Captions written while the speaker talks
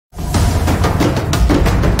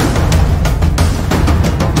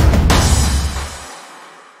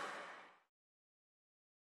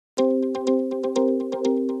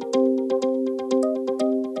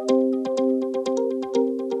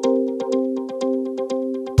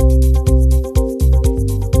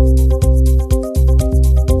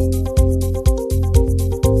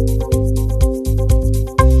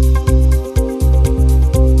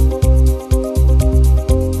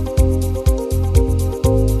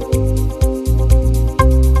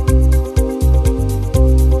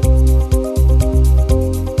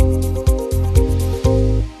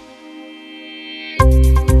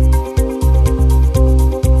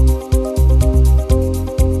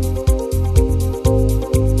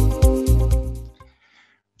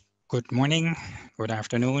Good morning, good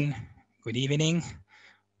afternoon, good evening.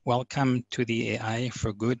 Welcome to the AI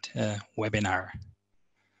for Good webinar.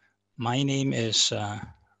 My name is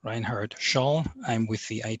Reinhard Scholl. I'm with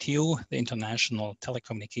the ITU, the International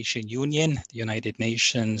Telecommunication Union, the United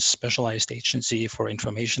Nations Specialized Agency for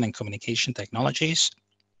Information and Communication Technologies.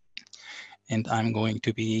 And I'm going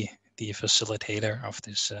to be the facilitator of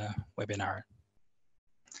this webinar.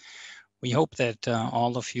 We hope that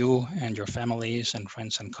all of you and your families and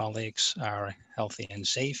friends and colleagues are healthy and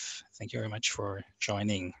safe. Thank you very much for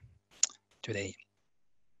joining today.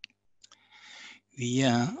 The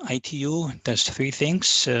ITU does three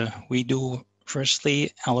things. We do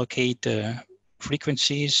firstly allocate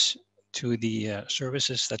frequencies to the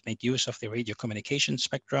services that make use of the radio communication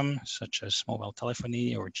spectrum, such as mobile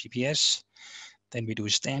telephony or GPS. Then we do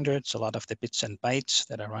standards. A lot of the bits and bytes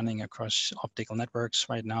that are running across optical networks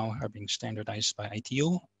right now are being standardized by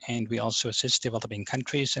ITU. And we also assist developing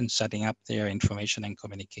countries in setting up their information and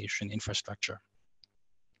communication infrastructure.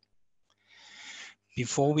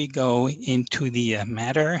 Before we go into the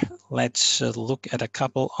matter, let's look at a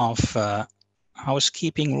couple of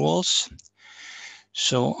housekeeping rules.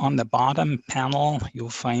 So on the bottom panel, you'll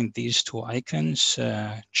find these two icons,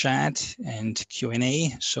 chat and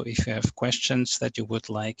Q&A. So if you have questions that you would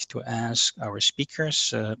like to ask our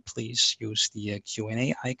speakers, please use the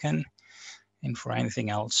Q&A icon. And for anything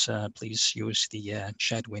else, please use the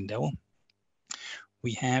chat window.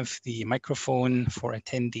 We have the microphone for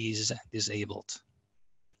attendees disabled.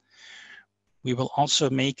 We will also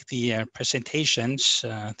make the presentations,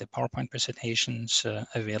 the PowerPoint presentations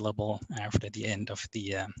available after the end of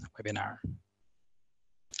the webinar.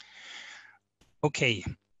 Okay,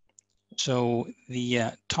 so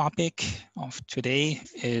the topic of today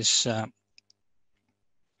is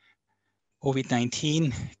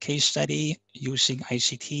COVID-19 case study using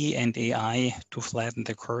ICT and AI to flatten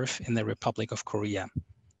the curve in the Republic of Korea.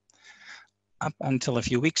 Up until a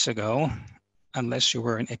few weeks ago, unless you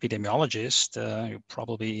were an epidemiologist, you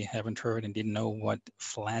probably haven't heard and didn't know what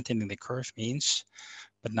flattening the curve means.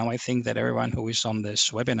 But now I think that everyone who is on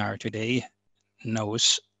this webinar today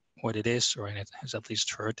knows what it is, or has at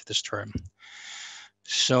least heard this term.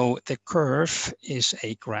 So the curve is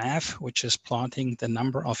a graph which is plotting the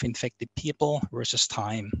number of infected people versus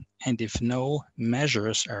time. And if no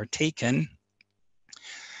measures are taken,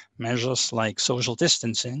 measures like social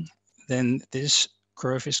distancing, then this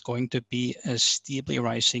curve is going to be a steeply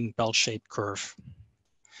rising bell-shaped curve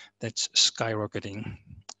that's skyrocketing.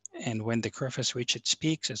 And when the curve has reached its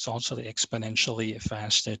peaks, it's also exponentially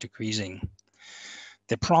faster decreasing.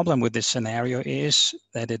 The problem with this scenario is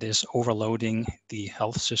that it is overloading the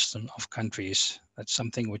health system of countries. That's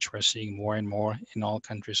something which we're seeing more and more in all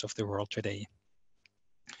countries of the world today.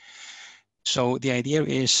 So the idea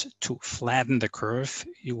is to flatten the curve.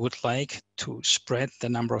 You would like to spread the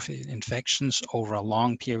number of infections over a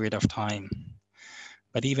long period of time.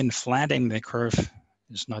 But even flattening the curve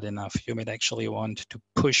is not enough. You might actually want to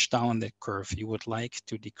push down the curve. You would like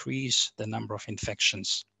to decrease the number of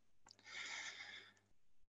infections.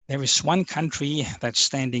 There is one country that's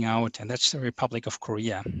standing out, and that's the Republic of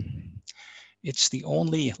Korea. It's the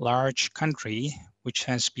only large country which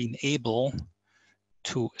has been able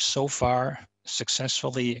to so far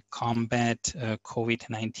successfully combat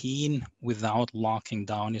COVID-19 without locking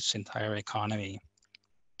down its entire economy.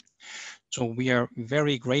 So we are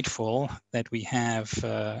very grateful that we have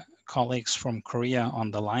colleagues from Korea on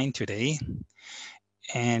the line today.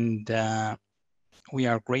 And we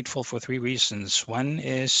are grateful for three reasons. One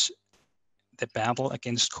is the battle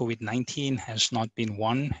against COVID-19 has not been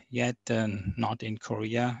won yet, not in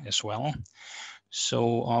Korea as well.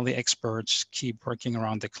 So all the experts keep working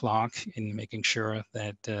around the clock in making sure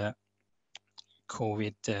that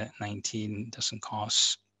COVID-19 doesn't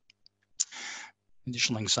cause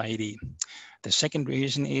additional anxiety. The second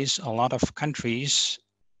reason is a lot of countries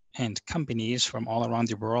and companies from all around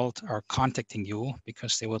the world are contacting you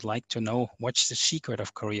because they would like to know what's the secret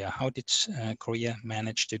of Korea. How did Korea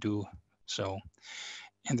manage to do so?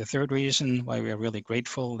 And the third reason why we are really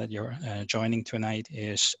grateful that you're joining tonight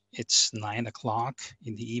is it's 9 o'clock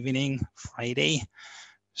in the evening, Friday.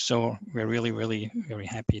 So we're really, really very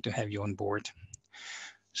happy to have you on board.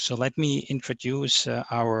 So let me introduce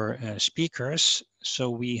our speakers.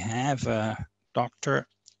 So we have Dr.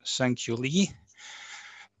 Sang-Kyu Lee.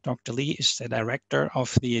 Dr. Lee is the director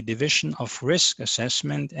of the Division of Risk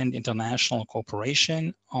Assessment and International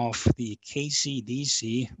Cooperation of the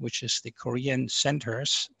KCDC, which is the Korean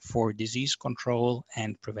Centers for Disease Control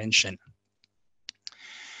and Prevention.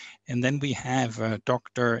 And then we have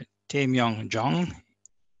Dr. Tae-myung Jung.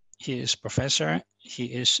 He is professor. He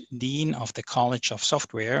is Dean of the College of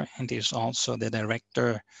Software, and he is also the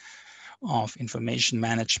Director of Information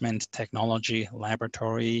Management Technology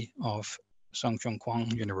Laboratory of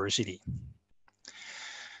Songkyungkwang University.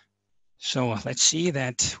 So let's see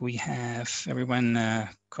that we have everyone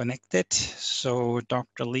connected. So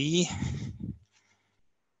Dr. Lee,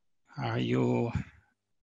 are you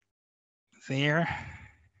there?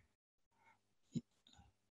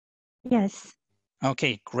 Yes.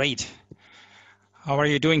 Okay, great. How are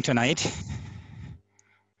you doing tonight?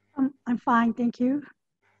 I'm fine, thank you.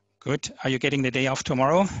 Good. Are you getting the day off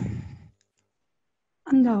tomorrow?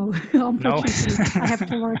 No, unfortunately, No? I have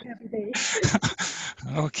to work every day.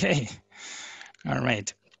 Okay. All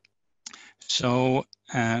right. So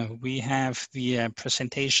we have the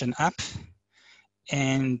presentation up,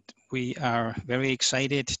 and we are very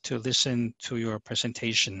excited to listen to your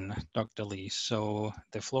presentation, Dr. Lee. So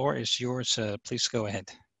the floor is yours. Please go ahead.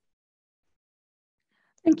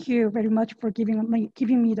 Thank you very much for giving me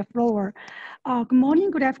the floor. Good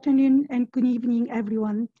morning, good afternoon, and good evening,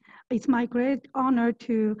 everyone. It's my great honor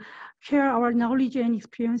to share our knowledge and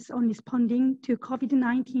experience on responding to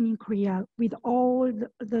COVID-19 in Korea with all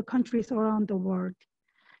the countries around the world.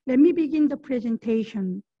 Let me begin the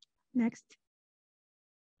presentation. Next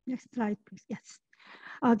slide, please. Yes.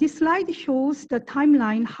 This slide shows the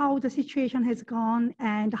timeline, how the situation has gone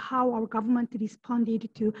and how our government responded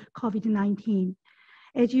to COVID-19.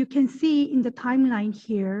 As you can see in the timeline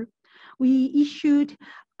here, we issued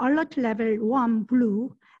alert level 1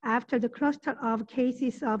 blue after the cluster of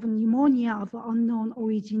cases of pneumonia of unknown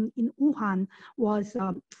origin in Wuhan was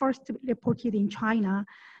first reported in China,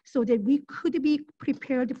 so that we could be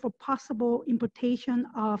prepared for possible importation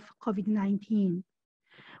of COVID-19.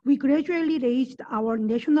 We gradually raised our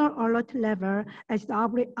national alert level as the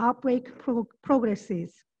outbreak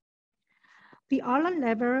progresses. The alert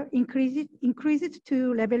level increased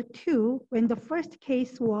to level 2 when the first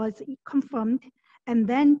case was confirmed, and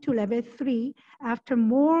then to level 3 after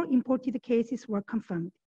more imported cases were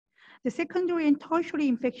confirmed. The secondary and tertiary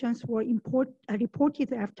infections were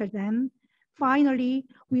reported after them. Finally,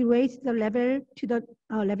 we raised the level to the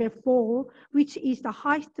level 4, which is the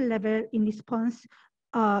highest level in response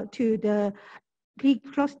to the big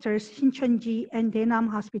clusters Shincheonji and Daenam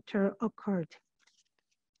Hospital occurred.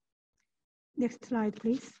 Next slide,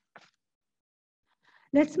 please.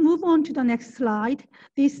 Let's move on to the next slide.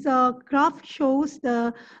 This graph shows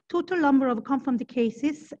the total number of confirmed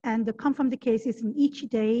cases and the confirmed cases in each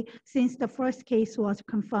day since the first case was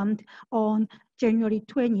confirmed on January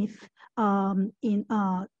 20th in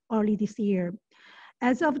early this year.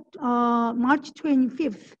 As of March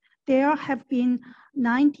 25th, there have been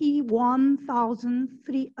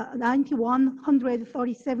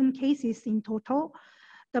 9,137 cases in total.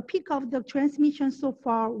 The peak of the transmission so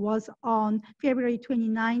far was on February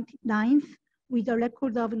 29th, with a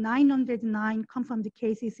record of 909 confirmed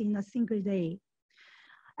cases in a single day.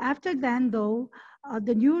 After then, though,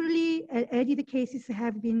 the newly added cases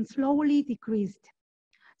have been slowly decreased.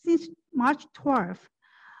 Since March 12th,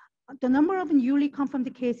 the number of newly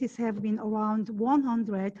confirmed cases have been around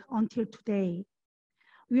 100 until today.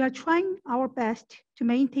 We are trying our best to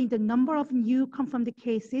maintain the number of new confirmed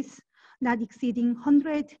cases not exceeding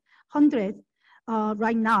 100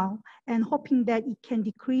 right now, and hoping that it can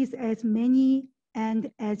decrease as many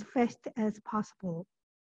and as fast as possible.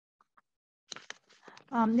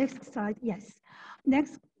 Next slide, yes.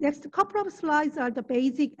 Next couple of slides are the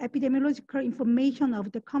basic epidemiological information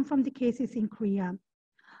of the confirmed cases in Korea.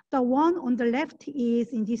 The one on the left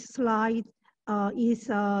is in this slide is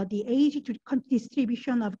the age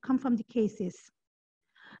distribution of confirmed cases.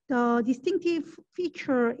 The distinctive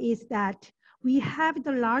feature is that we have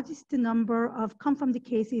the largest number of confirmed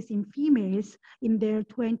cases in females in their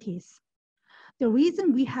 20s. The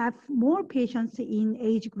reason we have more patients in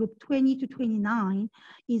age group 20 to 29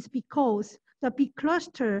 is because the big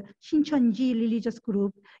cluster Shincheonji religious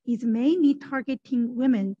group is mainly targeting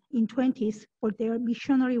women in 20s for their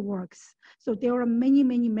missionary works. So there are many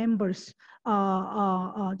members,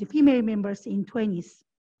 the female members in 20s.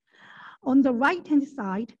 On the right-hand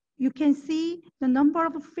side, you can see the number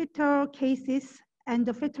of fatal cases and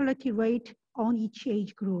the fatality rate on each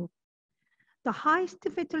age group. The highest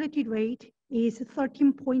fatality rate is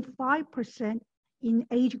 13.5% in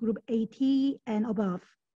age group 80 and above.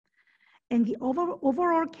 And the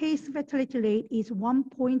overall case fatality rate is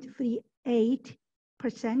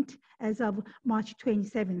 1.38% as of March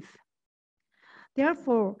 27th.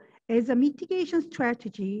 Therefore, as a mitigation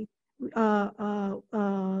strategy,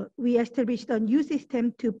 we established a new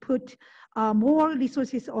system to put more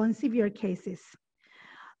resources on severe cases.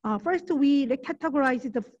 First, we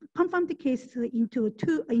categorize the confirmed cases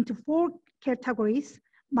into four categories: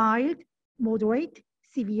 mild, moderate,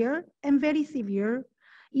 severe, and very severe.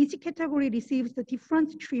 Each category receives the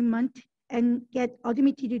different treatment and get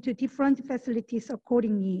admitted to different facilities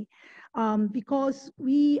accordingly. Because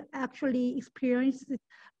we actually experienced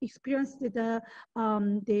the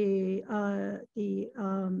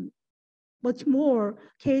much more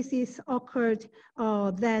cases occurred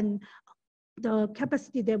than the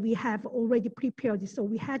capacity that we have already prepared. So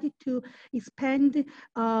we had to expand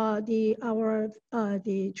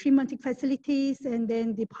the treatment facilities and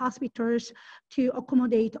then the hospitals to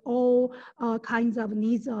accommodate all kinds of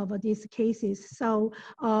needs of these cases. So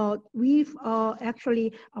we've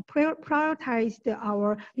actually prioritized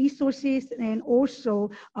our resources and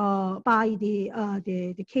also by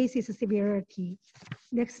the cases severity.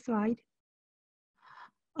 Next slide.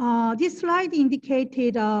 This slide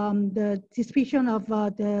indicated the distribution of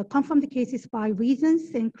the confirmed cases by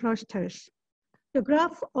regions and clusters. The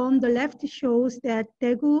graph on the left shows that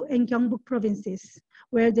Daegu and Gyeongbuk provinces,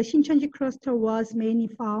 where the Shincheonji cluster was mainly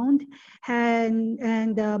found, and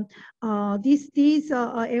these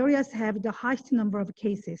areas have the highest number of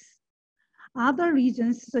cases. Other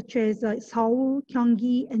regions such as Seoul,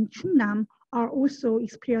 Gyeonggi, and Chungnam are also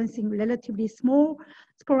experiencing relatively small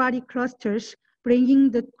sporadic clusters, bringing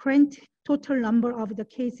the current total number of the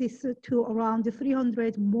cases to around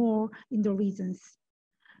 300 more in the regions.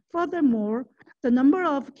 Furthermore, the number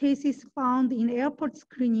of cases found in airport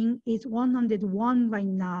screening is 101 right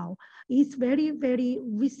now. It's very, very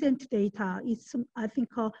recent data. It's, I think,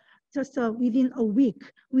 just within a week,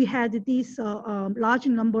 we had this large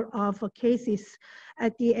number of cases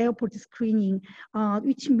at the airport screening,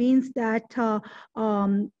 which means that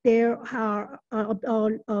there are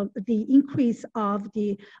the increase of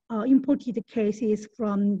the imported cases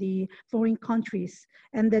from the foreign countries.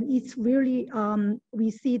 And then it's really, we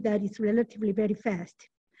see that it's relatively very fast.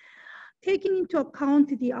 Taking into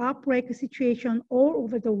account the outbreak situation all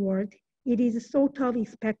over the world, it is sort of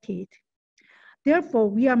expected. Therefore,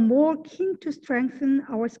 we are more keen to strengthen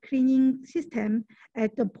our screening system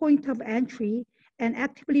at the point of entry and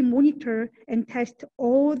actively monitor and test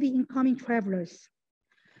all the incoming travelers.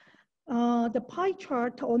 The pie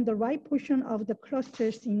chart on the right portion of the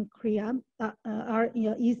clusters in Korea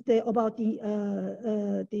is about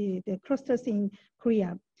the clusters in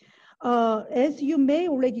Korea. As you may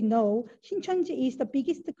already know, Shincheonji is the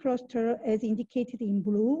biggest cluster as indicated in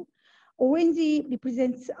blue. Orange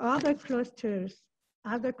represents other clusters.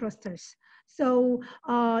 So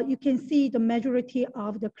you can see the majority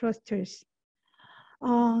of the clusters.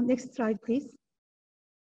 Next slide, please.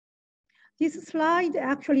 This slide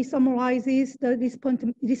actually summarizes the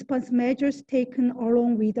response measures taken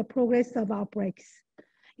along with the progress of outbreaks,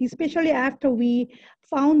 especially after we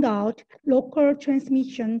found out local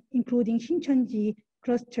transmission, including Shincheonji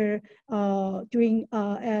cluster in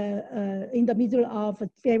the middle of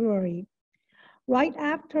February. Right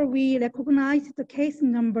after we recognized the case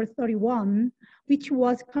number 31, which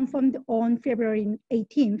was confirmed on February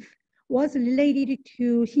 18th, was related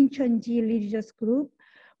to Shincheonji religious group,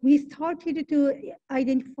 we started to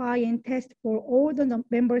identify and test for all the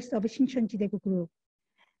members of Shincheonji Daegu group.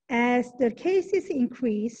 As the cases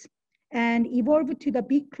increase and evolve to the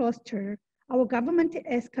big cluster, our government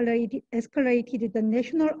escalated the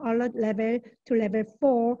national alert level to level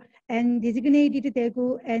 4 and designated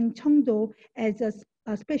Daegu and Cheongdo as a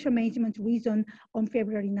special management region on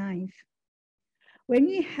February 9th. When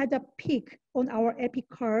we had a peak on our epic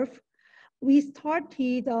curve, we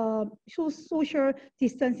started a social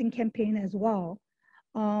distancing campaign as well.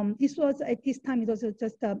 This was, at this time, it was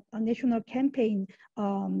just a national campaign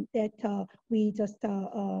that we just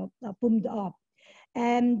boomed up.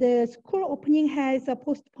 And the school opening has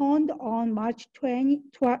postponed on March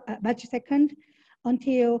 2nd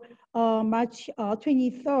until March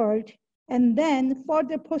 23rd, and then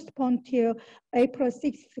further postponed till April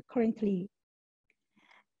 6th currently.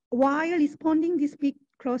 While responding this big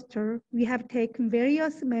cluster, we have taken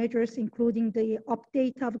various measures, including the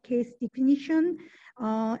update of case definition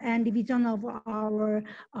and revision of our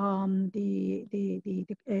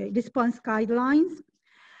response guidelines,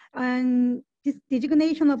 and this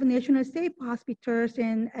designation of national safe hospitals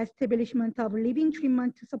and establishment of living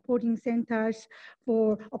treatment supporting centers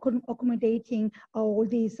for accommodating all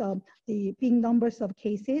these the big numbers of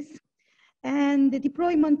cases, and the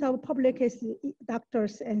deployment of public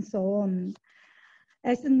doctors and so on.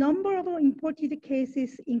 As the number of imported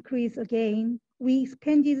cases increase again, we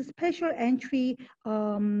expanded special entry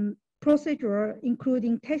procedure,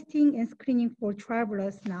 including testing and screening for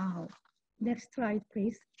travelers now. Next slide,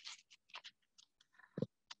 please.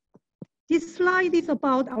 This slide is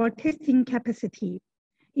about our testing capacity.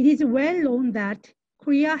 It is well known that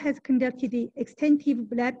Korea has conducted extensive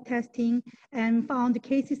lab testing and found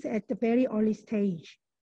cases at the very early stage.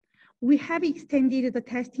 We have extended the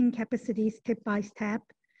testing capacity step by step.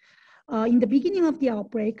 In the beginning of the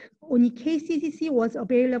outbreak, only KCCC was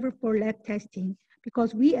available for lab testing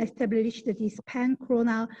because we established this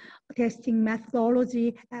pan-corona testing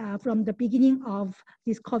methodology from the beginning of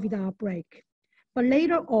this COVID outbreak. But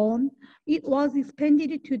later on, it was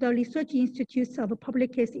expanded to the research institutes of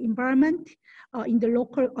public health environment in the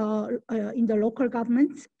local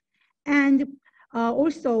governments. And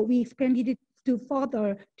also we expanded it to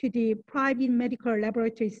further to the private medical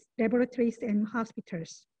laboratories and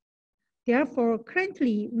hospitals. Therefore,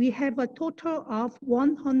 currently we have a total of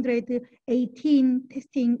 118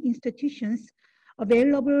 testing institutions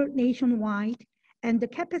available nationwide, and the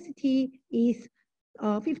capacity is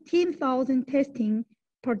 15,000 testing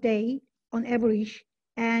per day on average,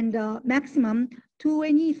 and maximum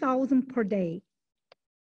 20,000 per day.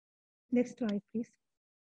 Next slide, please.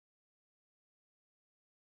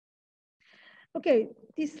 Okay,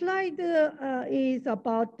 this slide is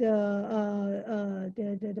about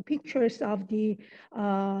the pictures of the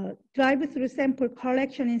drive-through sample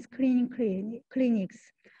collection and screening clinics.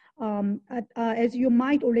 As you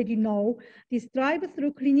might already know, these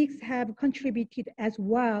drive-through clinics have contributed as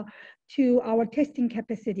well to our testing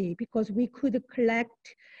capacity because we could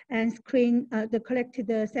collect and screen collect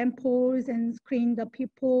the samples and screen the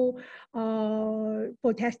people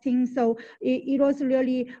for testing. So it was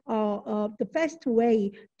really the best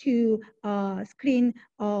way to screen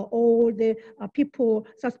all the people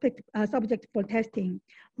subject for testing.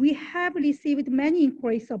 We have received many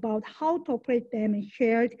inquiries about how to operate them and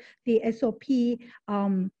shared the SOP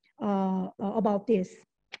about this.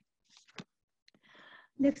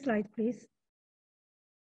 Next slide, please.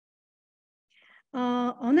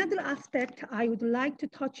 Another aspect I would like to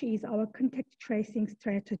touch is our contact tracing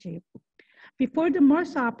strategy. Before the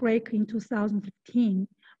MERS outbreak in 2015,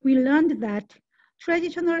 we learned that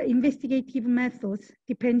traditional investigative methods,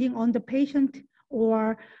 depending on the patient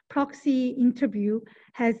or proxy interview,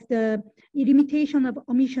 has the limitation of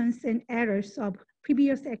omissions and errors of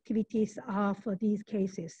previous activities for these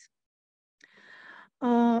cases.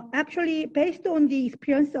 Actually, based on the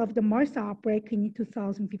experience of the MERS outbreak in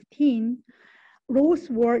 2015, rules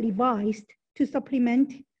were revised to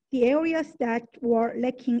supplement the areas that were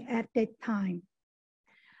lacking at that time.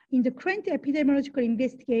 In the current epidemiological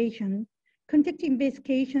investigation, contact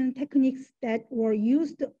investigation techniques that were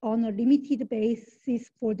used on a limited basis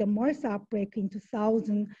for the MERS outbreak in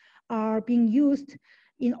 2000 are being used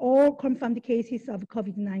in all confirmed cases of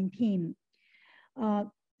COVID-19.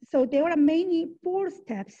 So there are mainly 4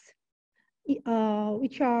 steps,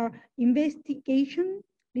 which are investigation,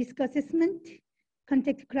 risk assessment,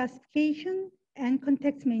 contact classification, and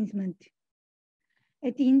context management.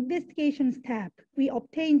 At the investigation step, we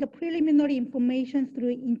obtain the preliminary information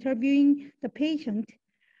through interviewing the patient,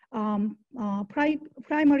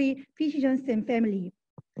 primary physicians and family.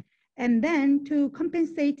 And then to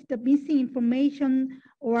compensate the missing information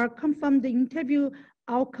or confirm the interview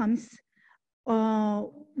outcomes,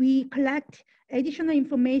 we collect additional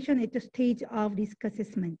information at the stage of risk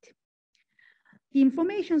assessment. The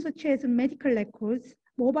information such as medical records,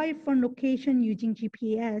 mobile phone location using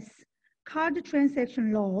GPS, card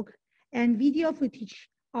transaction log, and video footage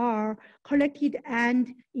are collected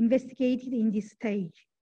and investigated in this stage.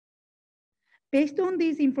 Based on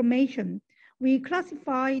this information, we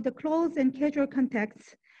classify the close and casual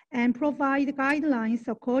contacts and provide guidelines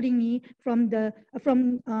accordingly from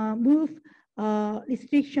move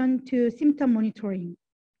restriction to symptom monitoring.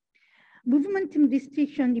 Movement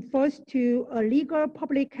restriction refers to a legal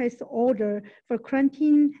public health order for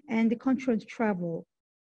quarantine and controlled travel.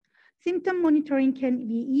 Symptom monitoring can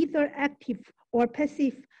be either active or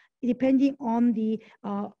passive depending on the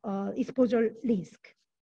exposure risk.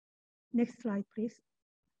 Next slide, please.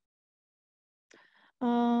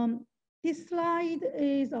 This slide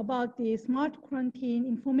is about the smart quarantine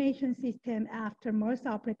information system after MERS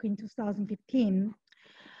outbreak in 2015.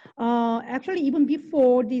 Actually, even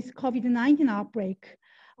before this COVID-19 outbreak,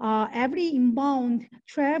 every inbound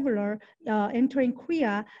traveler entering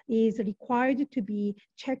Korea is required to be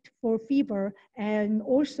checked for fever and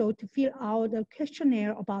also to fill out a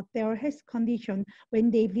questionnaire about their health condition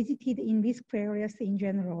when they visited in risk areas in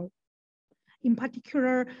general. In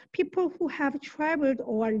particular, people who have traveled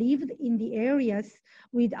or lived in the areas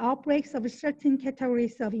with outbreaks of certain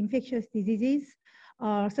categories of infectious diseases,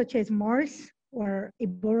 such as MERS or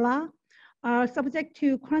Ebola, are subject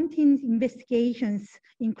to quarantine investigations,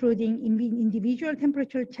 including individual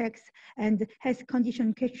temperature checks and health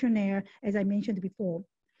condition questionnaire, as I mentioned before.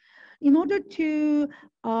 In order to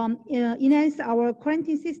enhance our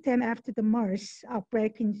quarantine system after the MERS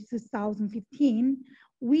outbreak in 2015,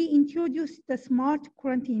 we introduced the smart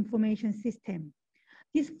quarantine information system.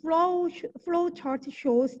 This flow chart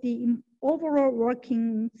shows the overall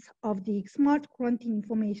workings of the smart quarantine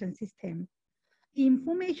information system. The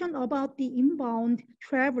information about the inbound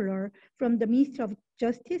traveler from the Ministry of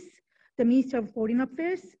Justice, the Ministry of Foreign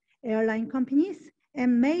Affairs, airline companies,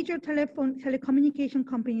 and major telecommunication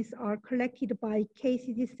companies are collected by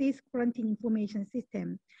KCDC's quarantine information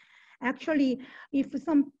system. Actually, if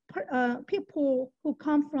some people who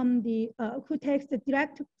come from the, who takes the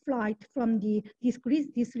direct flight from these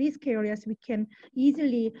risk areas, we can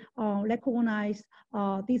easily recognize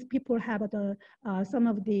these people have some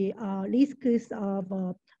of the risks of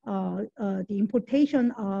the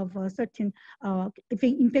importation of certain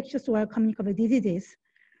infectious or communicable diseases.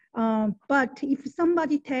 But if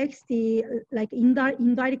somebody takes the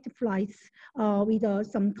indirect flights with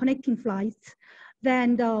some connecting flights,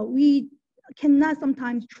 then we cannot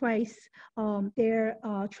sometimes trace their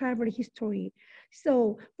travel history.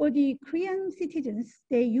 So for the Korean citizens,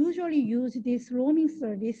 they usually use this roaming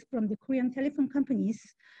service from the Korean telephone companies.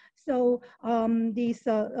 So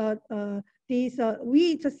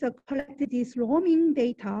we just collected this roaming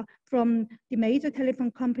data from the major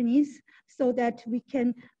telephone companies so that we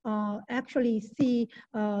can actually see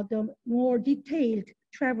the more detailed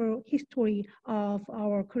travel history of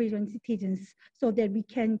our Korean citizens so that we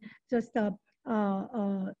can just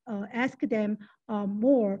ask them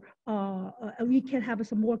more, we can have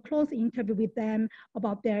some more close interview with them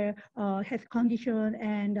about their health condition,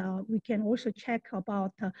 and we can also check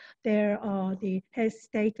about their the health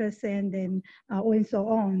status and then and so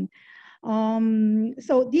on.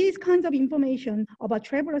 So these kinds of information about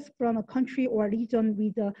travelers from a country or region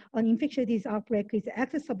with an infectious disease outbreak is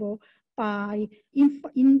accessible by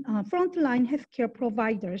frontline healthcare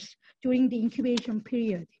providers during the incubation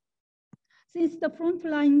period. Since the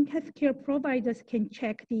frontline healthcare providers can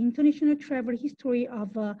check the international travel history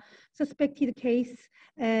of a suspected case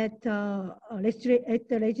at the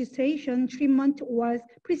registration, treatment, or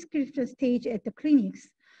prescription stage at the clinics,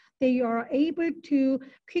 they are able to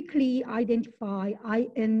quickly identify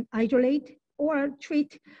and isolate or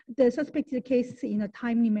treat the suspected case in a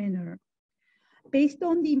timely manner. Based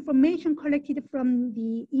on the information collected from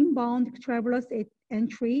the inbound travelers at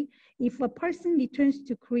entry, if a person returns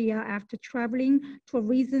to Korea after traveling to a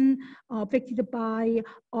region affected by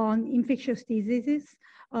infectious diseases,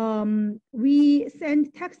 we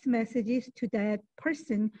send text messages to that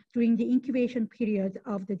person during the incubation period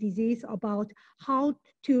of the disease about how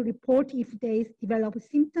to report if they develop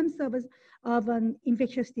symptoms of an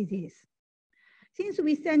infectious disease. Since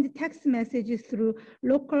we send text messages through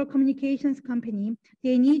local communications company,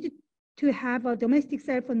 they need to have a domestic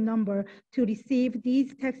cell phone number to receive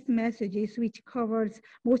these text messages, which covers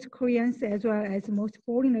most Koreans as well as most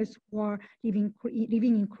foreigners who are living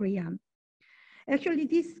in Korea. Actually,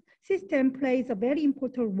 this system plays a very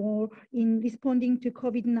important role in responding to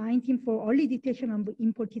COVID-19 for early detection of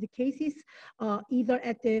imported cases, either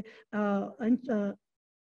at the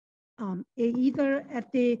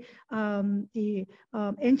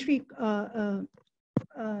entry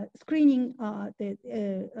screening at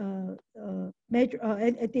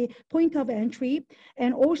the point of entry,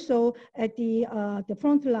 and also at the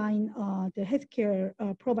frontline, the healthcare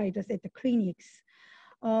providers at the clinics.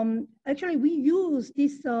 Actually, we use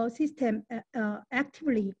this system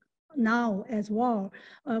actively now as well.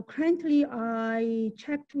 Currently, I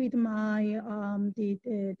checked with my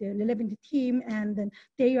the relevant team, and then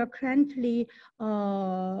they are currently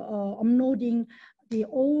uploading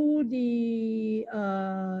all the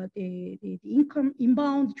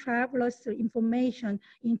inbound travelers information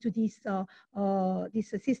into this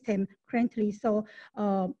this system currently. So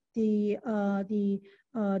the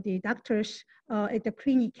doctors at the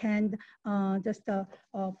clinic can just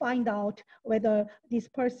find out whether this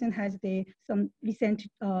person has some recent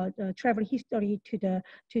travel history to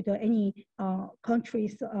any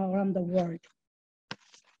countries around the world.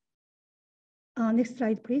 Next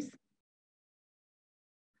slide, please.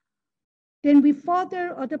 Then we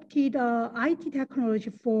further adopted IT technology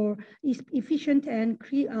for efficient and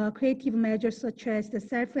creative measures such as the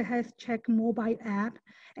self-health check mobile app,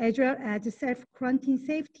 as well as the self-quarantine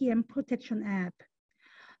safety and protection app.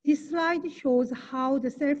 This slide shows how the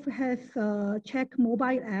self-health check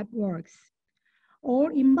mobile app works. All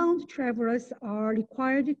inbound travelers are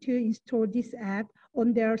required to install this app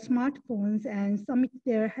on their smartphones and submit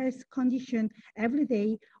their health condition every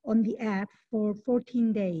day on the app for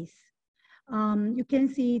 14 days. You can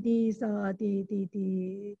see the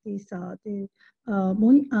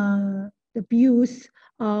views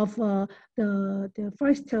of the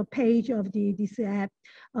first page of this app.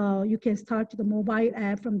 You can start the mobile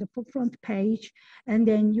app from the front page, and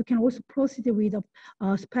then you can also proceed with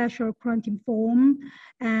a special quarantine form,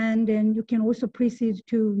 and then you can also proceed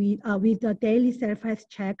with the daily self-health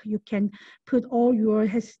check. You can put all your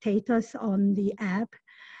health status on the app.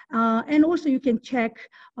 And also you can check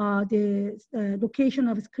the location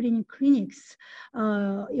of screening clinics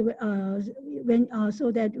so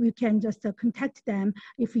that we can just contact them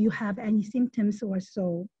if you have any symptoms or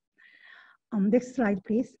so. Next slide,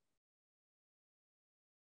 please.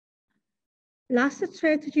 Last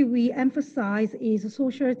strategy we emphasize is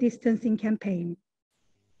social distancing campaign.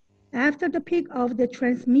 After the peak of the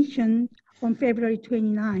transmission on February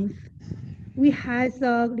 29th, we have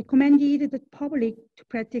recommended the public to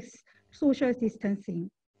practice social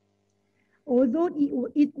distancing. Although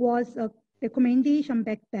it was a recommendation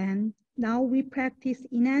back then, now we practice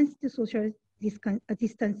enhanced social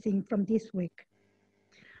distancing from this week.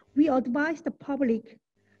 We advise the public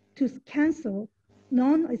to cancel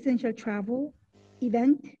non-essential travel,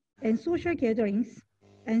 event, and social gatherings,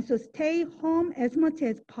 and so stay home as much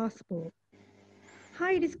as possible.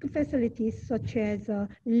 High-risk facilities such as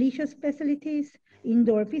leisure facilities,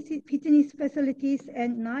 indoor fitness facilities,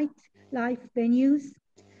 and nightlife venues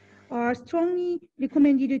are strongly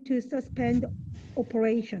recommended to suspend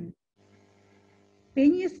operation.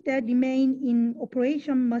 Venues that remain in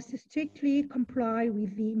operation must strictly comply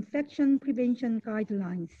with the infection prevention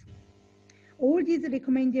guidelines. All these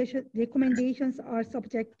recommendations are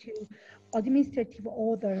subject to administrative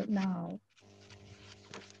order now.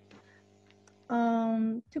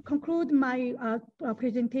 To conclude my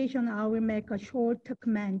presentation, I will make a short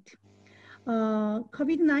comment.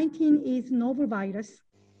 COVID-19 is novel virus.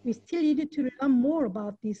 We still need to learn more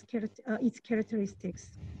about its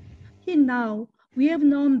characteristics. Till now, we have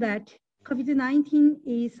known that COVID-19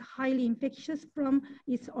 is highly infectious from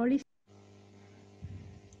its early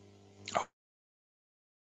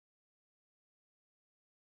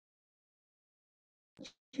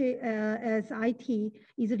as IT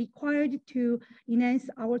is required to enhance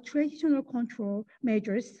our traditional control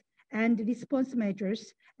measures and response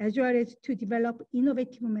measures, as well as to develop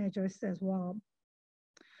innovative measures as well.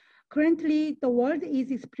 Currently, the world is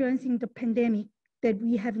experiencing the pandemic that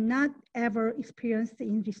we have not ever experienced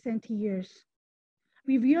in recent years.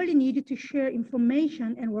 We really need to share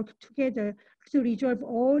information and work together to resolve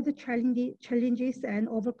all the challenges and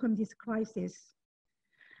overcome this crisis.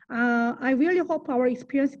 I really hope our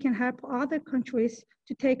experience can help other countries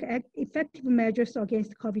to take effective measures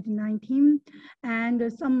against COVID-19,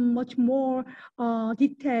 and some much more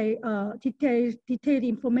detailed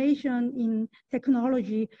information in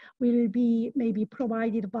technology will be maybe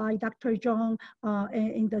provided by Dr. Zhang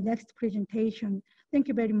in the next presentation. Thank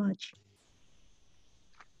you very much.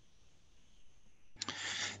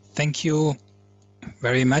 Thank you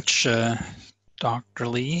very much, Dr.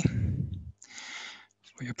 Lee,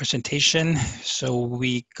 for your presentation. So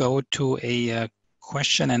we go to a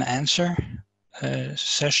question and answer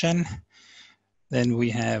session. Then we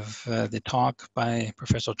have the talk by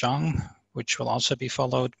Professor Zhang, which will also be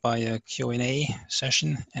followed by a Q&A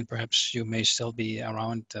session, and perhaps you may still be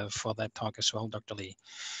around for that talk as well, Dr. Lee.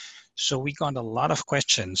 So we got a lot of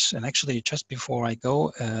questions, and actually just before I go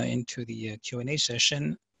into the Q&A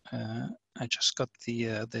session, I just got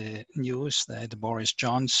the news that Boris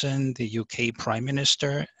Johnson, the UK Prime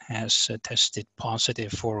Minister, has tested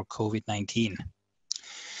positive for COVID-19.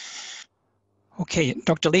 Okay,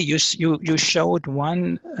 Dr. Lee, you showed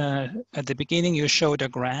one, at the beginning you showed a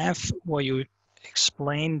graph where you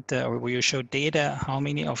explained, or where you showed data, how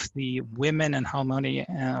many of the women and how many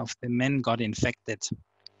of the men got infected.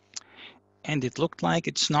 And it looked like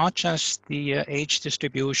it's not just the age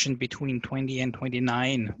distribution between 20 and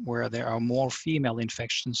 29, where there are more female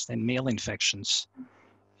infections than male infections.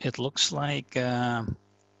 It looks like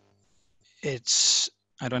it's,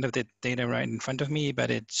 I don't have the data right in front of me, but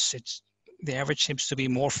it's the average seems to be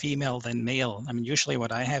more female than male. I mean, usually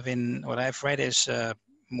what I've read is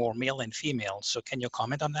more male than female. So can you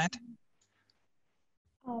comment on that?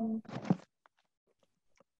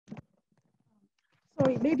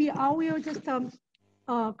 Sorry, maybe I will just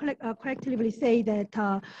collectively say that,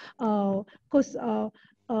 because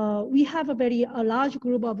we have a large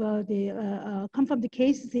group of the confirmed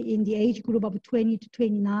cases in the age group of 20 to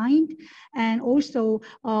 29, and also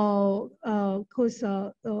because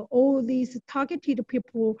all these targeted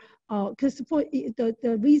people, because for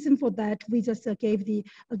the reason for that, we just gave the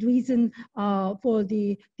reason for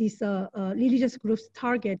these religious groups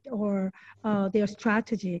target or their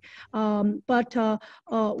strategy. But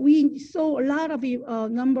we saw a lot of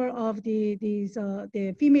number of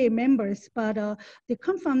the female members, but the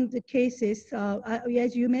confirmed cases,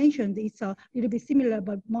 as you mentioned, it's a little bit similar,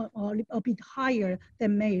 but more, a bit higher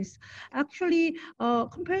than males. Actually,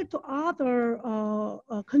 compared to other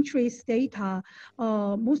countries' data,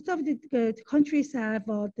 most of the countries have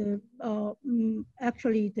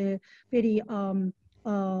actually the very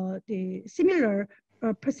the similar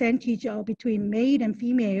percentage between male and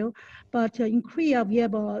female, but in Korea we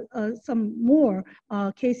have some more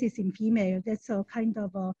cases in female. That's a kind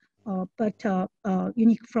of but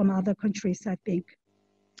unique from other countries, I think.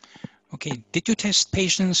 Okay, did you test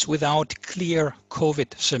patients without clear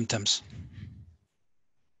COVID symptoms?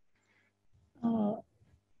 No.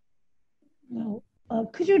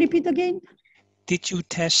 Could you repeat again? Did you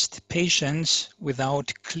test patients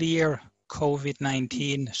without clear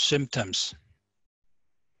COVID-19 symptoms?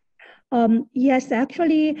 Yes,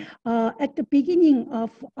 actually, at the beginning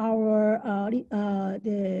of our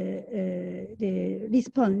the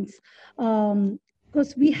response,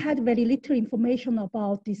 because we had very little information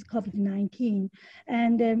about this COVID-19,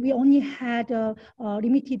 and we only had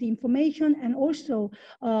limited information, and also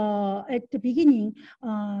at the beginning,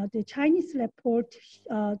 the Chinese report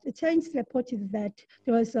is that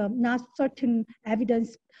there was not certain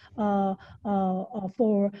evidence for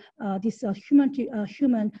this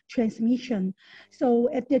human transmission. So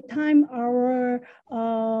at that time, our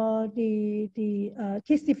the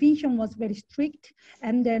case definition was very strict,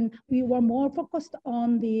 and then we were more focused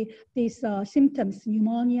on these symptoms,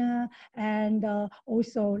 pneumonia, and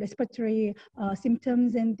also respiratory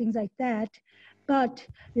symptoms and things like that. But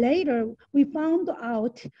later, we found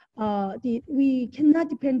out we cannot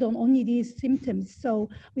depend on only these symptoms. So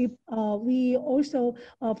we also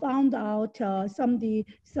found out the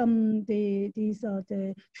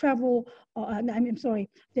travel. I'm sorry.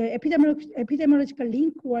 The epidemiological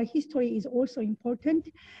link or history is also important,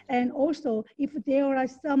 and also if there are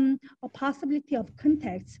some possibility of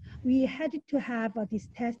contacts, we had to have this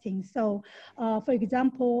testing. So, for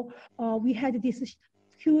example, we had this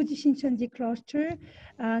huge Shincheonji cluster,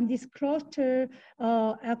 and this cluster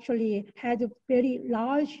actually had a very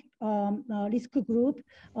large risk group,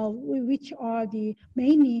 which are the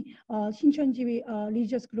mainly Shincheonji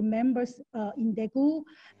religious group members in Daegu,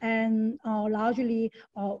 and largely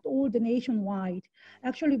all the nationwide.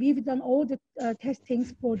 Actually, we've done all the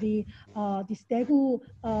testings for the this Daegu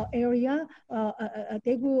area,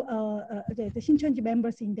 Daegu, the Shincheonji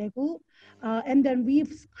members in Daegu, and then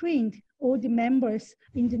we've screened all the members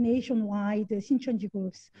in the nationwide Shincheonji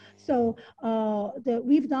groups. So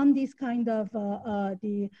we've done this kind of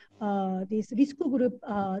this risk group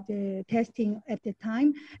the testing at the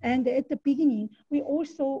time, and at the beginning we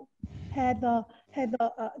also had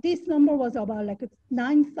this number was about like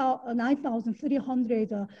 9,300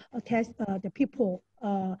 the people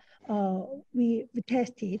we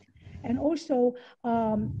tested, and also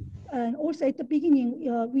at the beginning,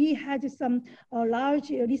 we had some large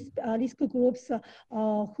risk groups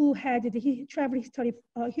who had the travel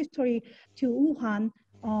history to Wuhan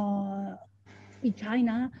in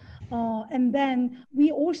China. And then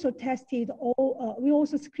we also tested all, we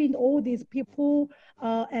also screened all these people.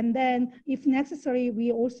 And then if necessary,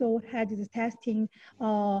 we also had the testing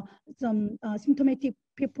some symptomatic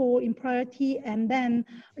people in priority, and then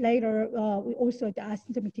later we also the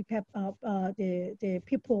asymptomatic the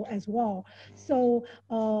people as well. So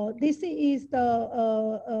this is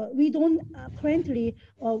the we don't currently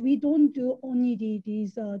we don't do only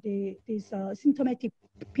these symptomatic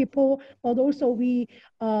people, but also we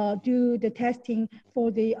do the testing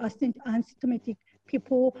for the asymptomatic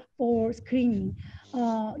people for screening.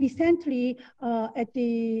 Recently, at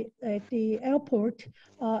the airport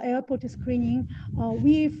screening,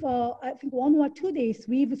 we've I think 1 or 2 days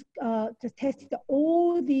we've just tested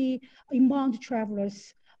all the inbound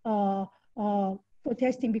travelers for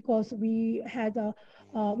testing, because we had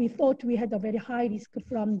we thought we had a very high risk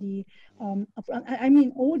from the I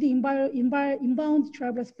mean all the inbound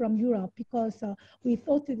travelers from Europe, because we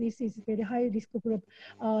thought this is very high risk group.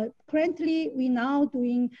 Currently, we now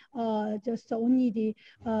doing just only the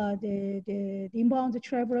inbound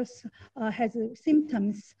travelers has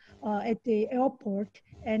symptoms at the airport,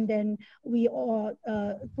 and then we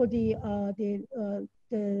for the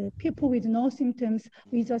the people with no symptoms,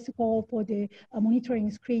 we just go for the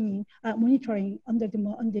monitoring screening, monitoring under the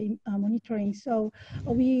monitoring. So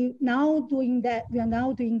we now doing that. We are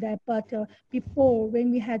now doing that. But before,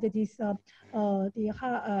 when we had this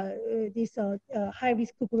high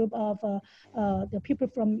risk group of the people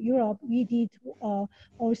from Europe, we did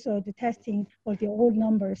also the testing for the old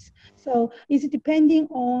numbers. So it's depending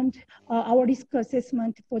on our risk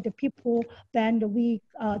assessment for the people, then we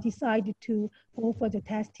decided to go for the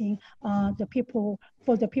testing the people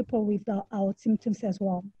without symptoms as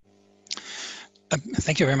well.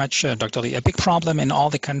 Thank you very much, Dr. Lee. A big problem in all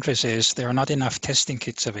the countries is there are not enough testing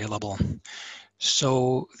kits available.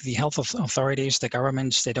 So the health authorities, the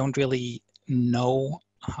governments, they don't really know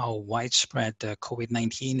how widespread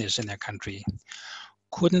COVID-19 is in their country.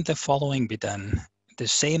 Couldn't the following be done? The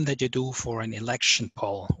same that you do for an election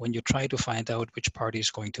poll when you try to find out which party is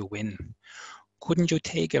going to win. Couldn't you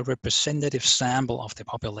take a representative sample of the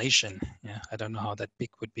population? Yeah, I don't know how that big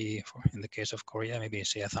would be in the case of Korea, maybe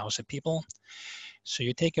say 1,000 people. So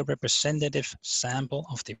you take a representative sample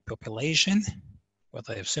of the population,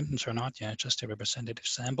 whether they have symptoms or not, yeah, just a representative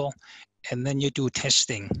sample, and then you do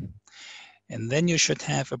testing. And then you should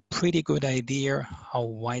have a pretty good idea how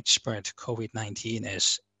widespread COVID-19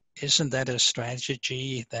 is. Isn't that a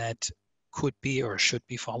strategy that could be or should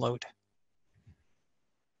be followed?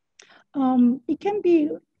 It can be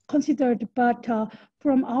considered, but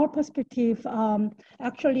from our perspective,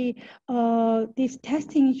 actually, this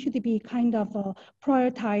testing should be kind of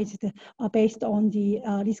prioritized based on the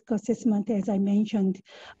risk assessment, as I mentioned.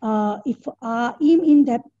 If I'm in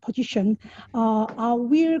that position, I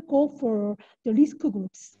will go for the risk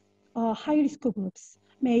groups, high risk groups.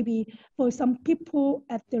 Maybe for some people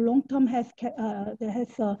at the long-term health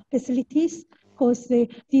facilities, because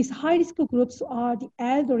these high risk groups are the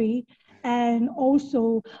elderly and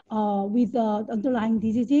also with underlying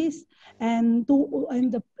diseases, and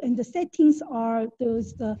the settings are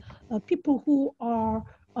those people who are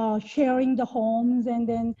sharing the homes, and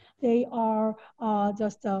then they are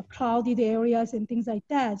just crowded areas and things like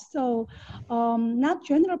that. So not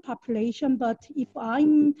general population, but if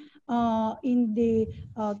I'm in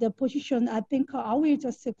the position, I think I will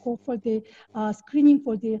just go for the screening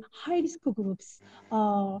for the high risk groups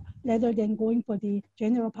rather than going for the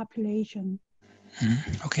general population.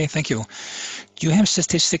 Okay, thank you. Do you have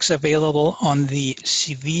statistics available on the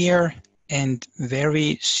severe and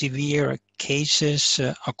very severe cases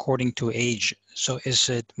according to age? So is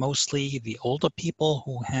it mostly the older people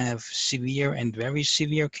who have severe and very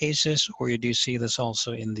severe cases, or do you see this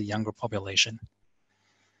also in the younger population?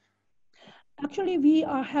 Actually, we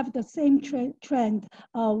have the same trend.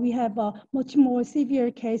 We have much more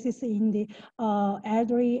severe cases in the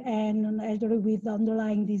elderly and elderly with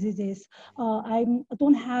underlying diseases. I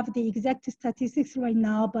don't have the exact statistics right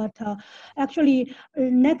now, but actually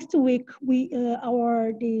next week the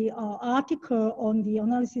article on the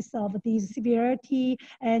analysis of the severity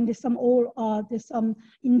and some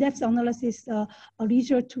in-depth analysis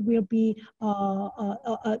research will be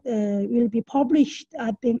published,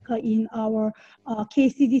 I think, in our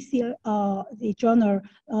KCDC the journal,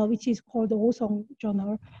 which is called the Osong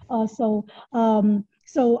Journal. I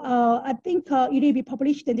think it will be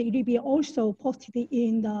published, and it will be also posted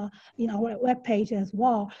in our webpage as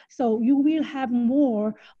well. So you will have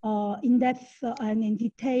more in-depth and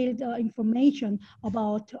detailed information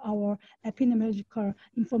about our epidemiological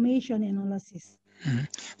information analysis.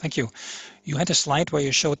 Thank you. You had a slide where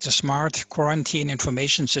you showed the smart quarantine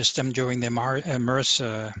information system during the MERS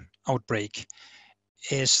outbreak.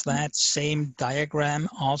 Is that same diagram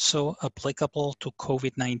also applicable to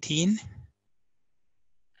COVID-19?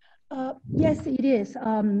 Yes, it is.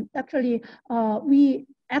 Actually, we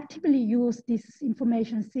actively use this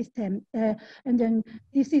information system, and then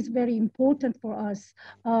this is very important for us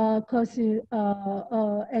because,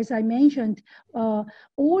 as I mentioned,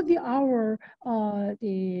 all the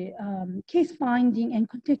case finding and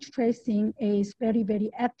contact tracing is very, very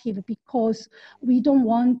active because we don't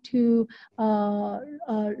want to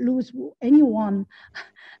lose anyone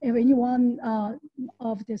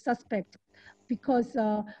of the suspect, because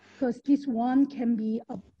this one can be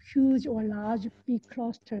a huge or large big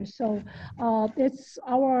cluster. So that's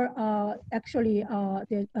our actually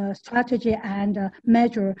the strategy and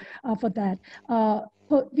measure for that.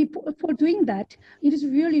 For doing that, it is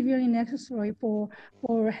really, really necessary for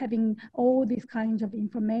having all these kinds of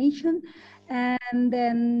information. And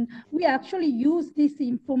then we actually use this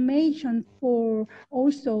information for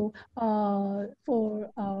also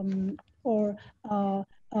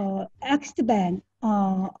expand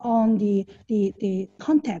on the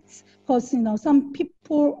contacts, because some people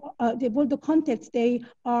for the contacts they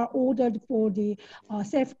are ordered for the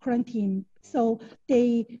self quarantine, so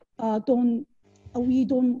they we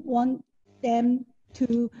don't want them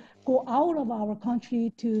to go out of our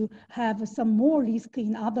country to have some more risk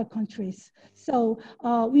in other countries. So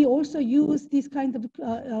we also use this kind of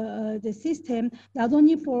the system not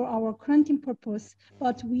only for our quarantine purpose,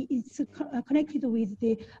 but it's connected with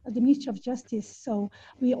the Ministry of Justice. So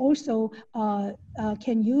we also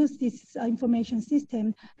can use this information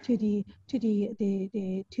system to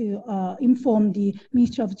inform the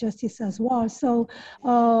Ministry of Justice as well. So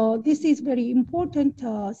this is very important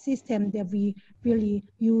system that we really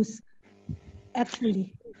use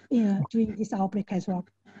actively during this outbreak as well.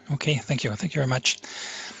 Okay, thank you. Thank you very much.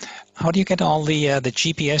 How do you get all the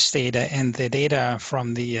GPS data and the data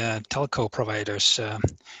from the telco providers? I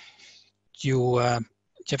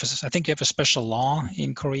think you have a special law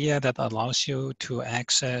in Korea that allows you to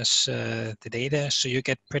access the data, so you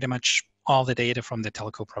get pretty much all the data from the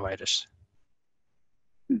telco providers.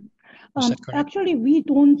 Is that correct? Actually, we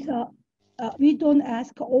don't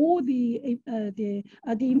ask all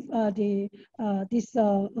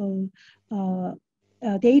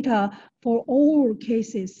data for all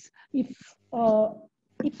cases.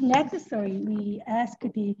 If necessary, we ask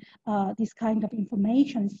this kind of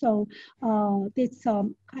information. So it's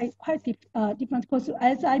quite different, because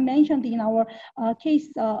as I mentioned in our case,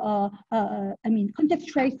 contact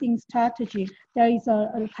tracing strategy, there is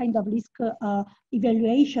a kind of risk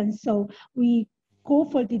evaluation. So we go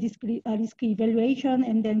for the risk evaluation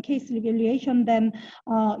and then case evaluation. Then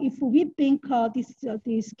if we think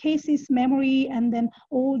this cases memory and then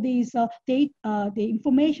all these data, the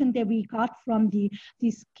information that we got from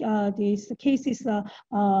these cases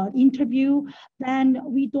interview, then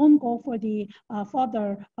we don't go for the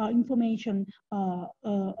further information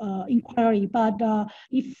inquiry. But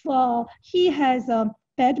if he has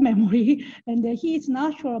bad memory and he is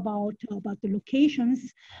not sure about the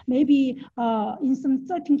locations, maybe in some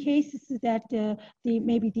certain cases that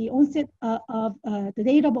maybe the onset of the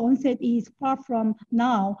date of onset is far from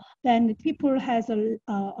now, then people has a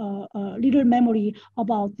little memory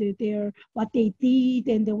about what they did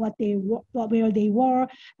and where they were,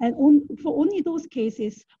 and for only those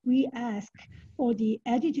cases we ask for the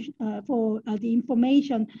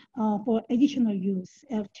information for additional use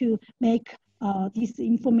to make this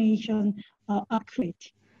information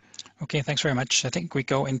accurate. Okay, thanks very much. I think we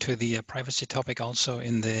go into the privacy topic also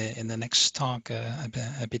in the next talk a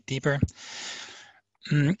bit deeper.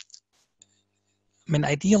 I mean,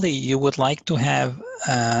 ideally, you would like to have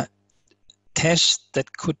a test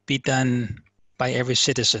that could be done by every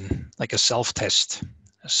citizen, like a self-test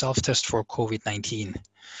for COVID-19.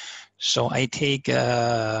 So I take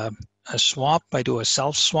a swab, I do a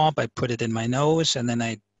self-swab, I put it in my nose, and then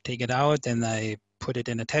I take it out and I put it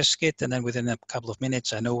in a test kit, and then within a couple of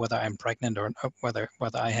minutes I know whether I'm pregnant or whether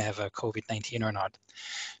I have a COVID-19 or not.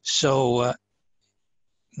 So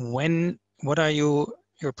what are your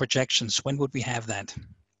projections? When would we have that?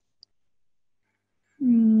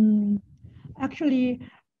 Actually,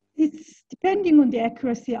 it's depending on the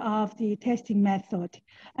accuracy of the testing method,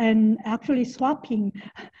 and actually swapping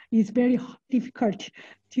is very difficult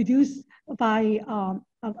to do by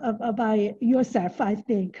yourself. I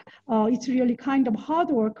think it's really kind of hard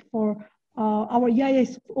work for our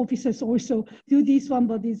EIS officers also do this one,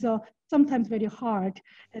 but it's sometimes very hard.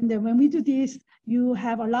 And then when we do this, you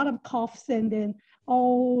have a lot of coughs, and then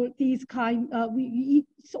all these kind.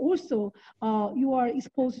 It's also you are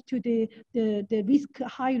exposed to the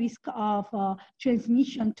high risk of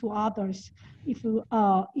transmission to others if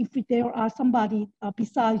there are somebody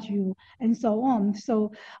besides you, and so on.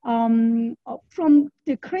 So from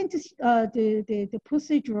the current the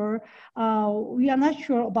procedure, we are not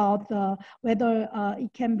sure about whether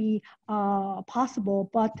it can be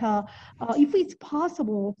possible. But if it's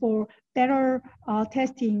possible for better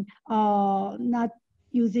testing, not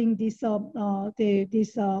using this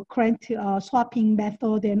current swapping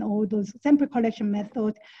method and all those sample collection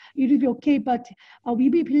method, it will be okay. But we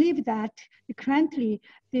believe that currently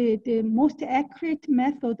the most accurate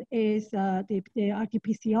method is the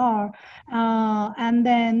RT-PCR, and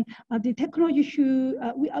then the technology should.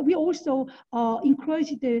 We also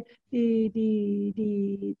encourage the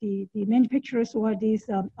manufacturers or these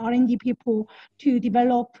R&D people to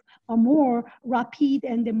develop a more rapid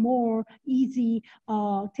and a more easy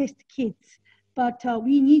test kits. But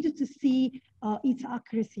we need to see its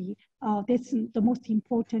accuracy. That's the most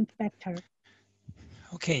important factor.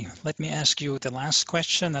 Okay, let me ask you the last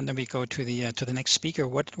question, and then we go to the next speaker.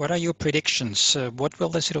 What are your predictions? What will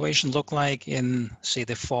the situation look like in, say,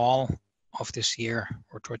 the fall of this year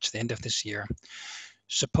or towards the end of this year?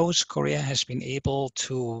 Suppose Korea has been able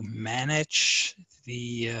to manage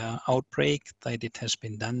the outbreak, that it has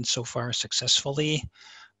been done so far successfully.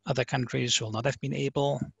 Other countries will not have been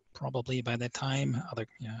able, probably by that time.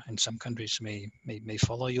 And some countries may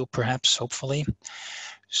follow you, perhaps, hopefully.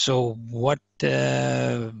 So what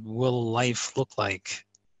will life look like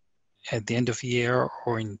at the end of the year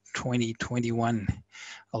or in 2021?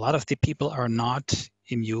 A lot of the people are not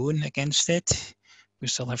immune against it. We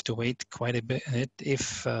still have to wait quite a bit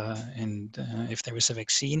if there is a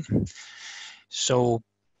vaccine. So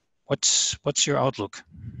what's your outlook?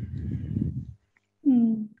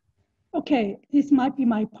 Okay, this might be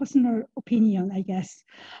my personal opinion, I guess.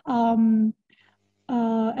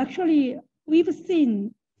 Actually, we've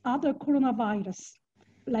seen other coronavirus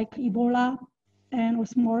like Ebola and or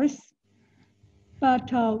SARS,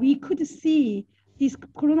 but we could see this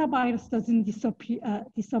coronavirus doesn't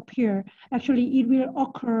disappear. Actually, it will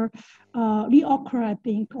reoccur, I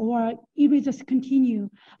think, or it will just continue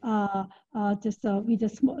with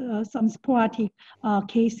some sporadic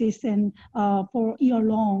cases and for year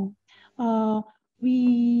long.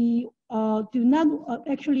 We do not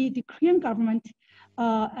actually. The Korean government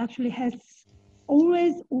actually has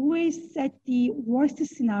always set the worst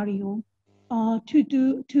scenario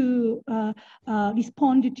to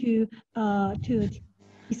respond to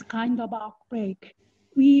this kind of outbreak.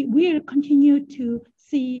 We will continue to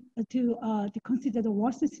consider the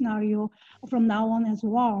worst scenario from now on as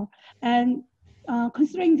well. And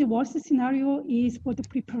considering the worst scenario is for the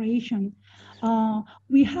preparation.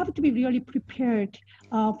 We have to be really prepared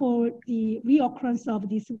for the reoccurrence of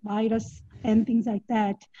this virus and things like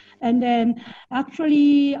that. And then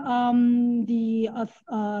actually about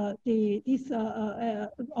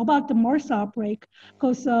the MERS outbreak,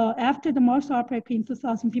 because after the MERS outbreak in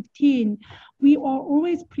 2015, we are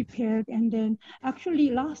always prepared. And then actually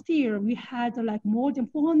last year we had like more than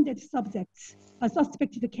 400 subjects,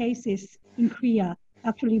 suspected cases in Korea.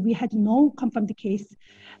 Actually, we had no confirmed case.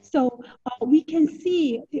 So we can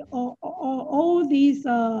see all these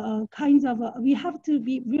kinds of, we have to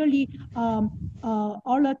be really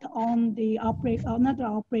alert on the outbreak, another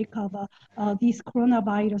outbreak of this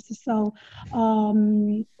coronavirus. So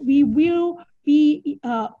we will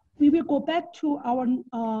go back to our,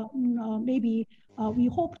 maybe we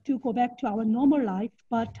hope to go back to our normal life,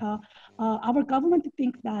 but our government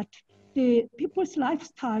think that the people's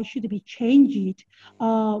lifestyle should be changed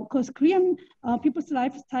because Korean people's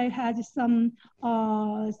lifestyle has some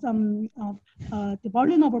the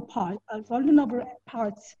vulnerable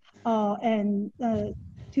parts and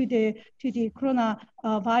to the corona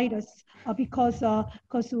virus because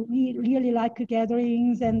we really like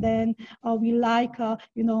gatherings, and then we like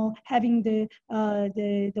having the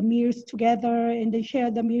meals together and they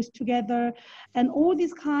share the meals together, and all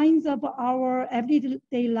these kinds of our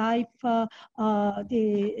everyday life the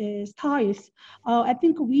styles. I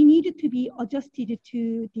think we needed to be adjusted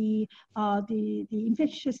to the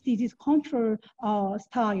infectious disease control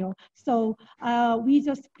style. So we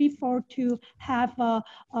just prefer to have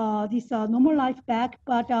this normal life back,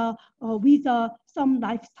 but with some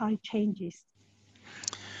lifestyle changes.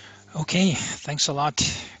 Okay, thanks a lot.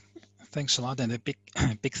 Thanks a lot, and a big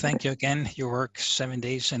thank you again. You work 7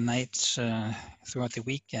 days and nights throughout the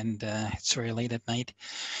week, and it's very late at night.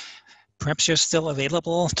 Perhaps you're still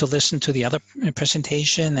available to listen to the other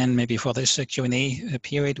presentation, and maybe for this Q&A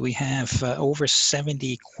period, we have over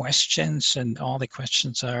 70 questions, and all the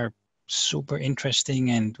questions are super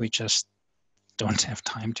interesting, and we just don't have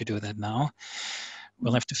time to do that now.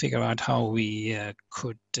 We'll have to figure out how we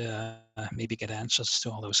could maybe get answers to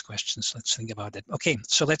all those questions. Let's think about it. Okay,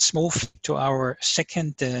 so let's move to our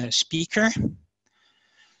second speaker.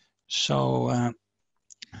 So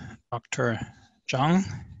Dr. Jung.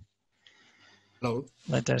 Hello.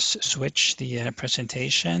 Let us switch the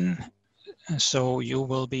presentation. So you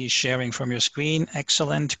will be sharing from your screen.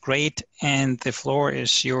 Excellent, great, and the floor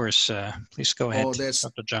is yours. Please go ahead,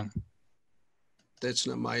 Dr. Jung. That's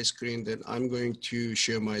not my screen, then I'm going to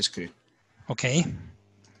share my screen. Okay.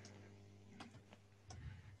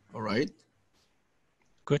 All right.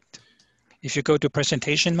 Good. If you go to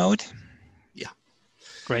presentation mode. Yeah.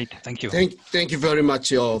 Great, thank you. Thank you very much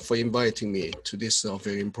for inviting me to this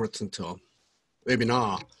very important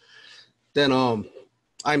webinar. Then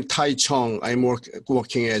I'm Tai Chung. I'm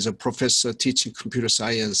working as a professor teaching computer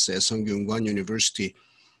science at Sungkyunkwan University.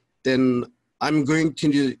 Then I'm going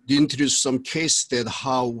to introduce some case that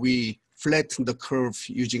how we flatten the curve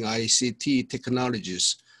using ICT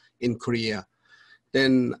technologies in Korea.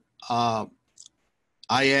 Then I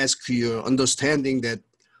ask your understanding that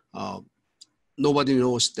nobody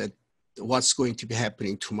knows that what's going to be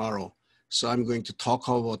happening tomorrow. So I'm going to talk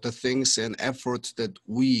about the things and efforts that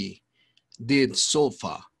we did so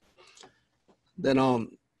far. Then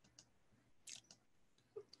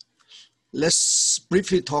let's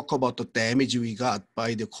briefly talk about the damage we got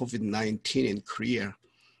by the COVID-19 in Korea.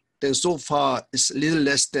 Then so far, it's a little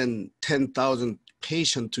less than 10,000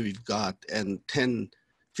 patients we've got and 10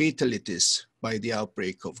 fatalities by the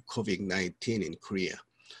outbreak of COVID-19 in Korea.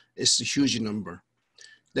 It's a huge number.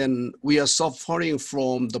 Then we are suffering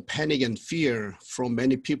from the panic and fear from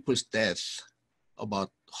many people's death,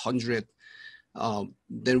 about 100,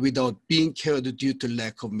 then without being cared due to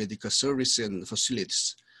lack of medical service and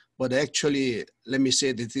facilities. But actually, let me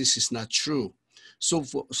say that this is not true. So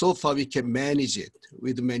far we can manage it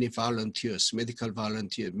with many volunteers, medical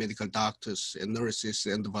volunteers, medical doctors and nurses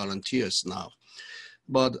and volunteers now.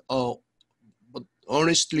 But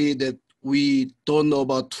honestly, that we don't know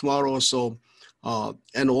about tomorrow. So,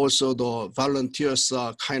 and also the volunteers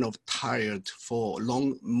are kind of tired for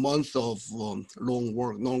long month of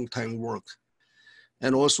long time work.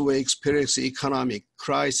 And also we experience economic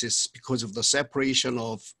crisis because of the separation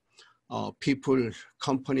of people,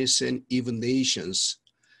 companies, and even nations.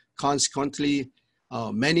 Consequently,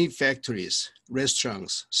 many factories,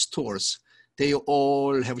 restaurants, stores, they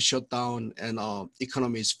all have shut down and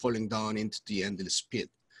economy is falling down into the endless pit.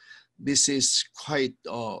 This is quite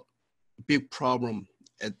a big problem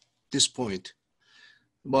at this point.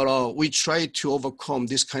 But we try to overcome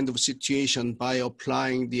this kind of situation by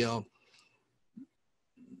applying the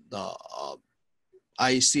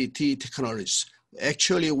ICT technologies.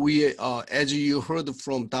 Actually, we, as you heard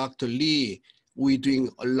from Dr. Lee, we're doing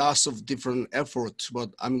lots of different efforts, but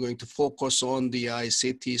I'm going to focus on the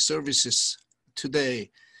ICT services today.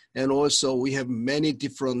 And also we have many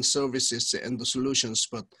different services and the solutions,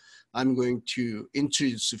 but I'm going to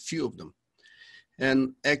introduce a few of them.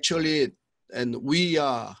 And actually, and we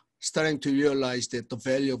are starting to realize that the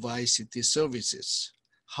value of ICT services,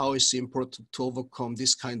 how it's important to overcome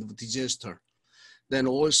this kind of disaster. Then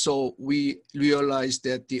also we realize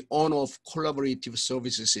that the on-off collaborative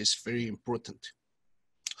services is very important.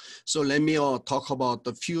 So let me talk about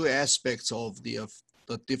a few aspects of the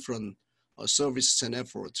different services and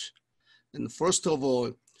efforts. And first of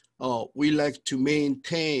all, we like to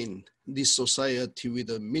maintain this society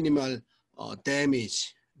with a minimal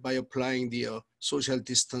damage by applying the social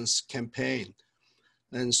distance campaign.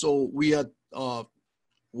 And so we are,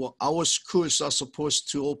 well, our schools are supposed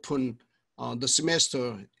to open the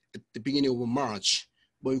semester at the beginning of March,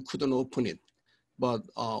 but we couldn't open it. But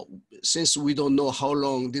since we don't know how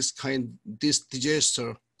long this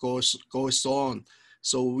disaster goes on,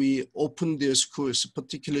 so we opened the schools,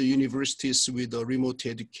 particularly universities with remote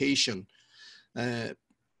education.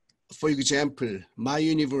 For example, my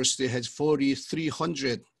university has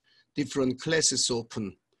 4,300 different classes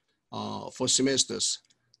open for semesters.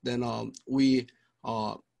 Then we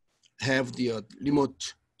have the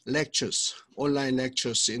remote lectures, online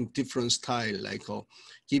lectures in different style, like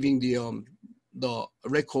giving the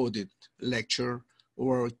recorded lecture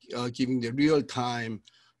or giving the real-time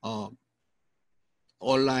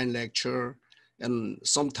online lecture. And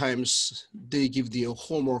sometimes they give the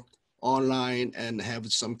homework online and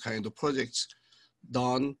have some kind of projects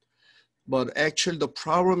done. But actually the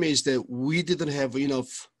problem is that we didn't have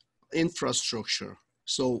enough infrastructure.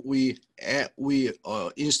 So we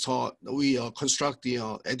construct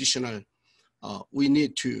the additional, we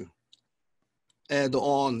need to add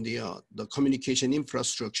on the communication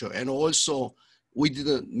infrastructure. And also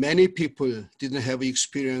many people didn't have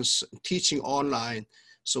experience teaching online.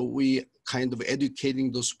 So we kind of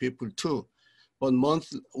educating those people too. But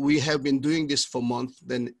we have been doing this for months,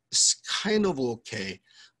 then it's kind of okay.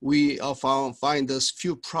 We find there's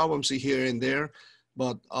few problems here and there,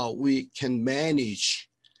 but we can manage.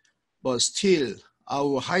 But still,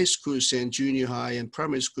 our high schools and junior high and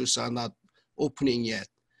primary schools are not opening yet.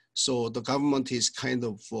 So the government is kind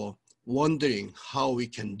of wondering how we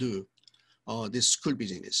can do this school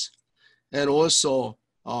business. And also,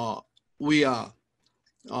 we are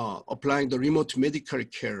applying the remote medical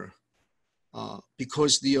care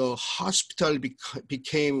because the hospital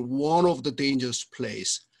became one of the dangerous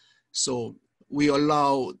places. So we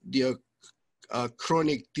allow the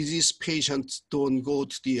chronic disease patients don't go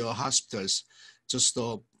to the hospitals, just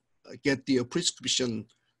get the prescription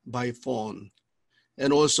by phone.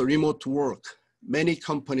 And also remote work. Many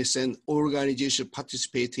companies and organizations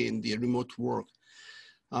participate in the remote work.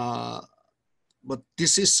 but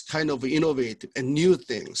this is kind of innovative and new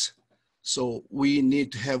things. So we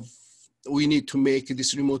need to make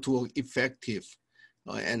this remote work effective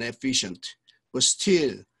and efficient. But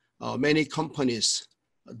still, many companies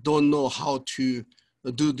don't know how to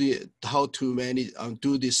do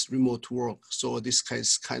this remote work. So this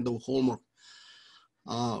is kind of homework.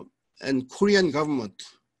 And Korean government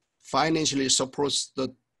financially supports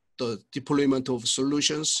the deployment of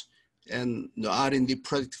solutions and the R&D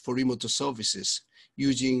project for remote services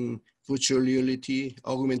using virtual reality,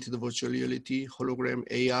 augmented virtual reality, hologram,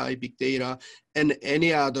 AI, big data, and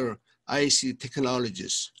any other ICT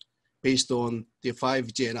technologies based on the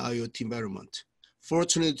 5G and IoT environment.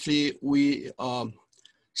 Fortunately, we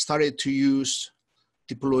started to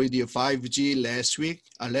deploy the 5G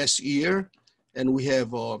last year, and we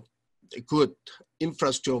have a good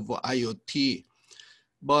infrastructure of IoT.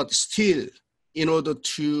 But still, in order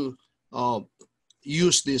to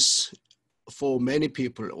use this for many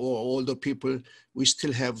people or all the people, we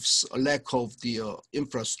still have a lack of the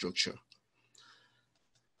infrastructure.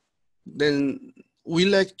 Then we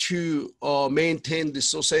like to maintain the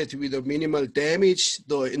society with a minimal damage.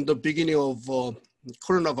 Though in the beginning of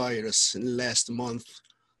coronavirus in last month,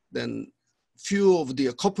 then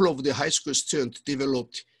a couple of the high school students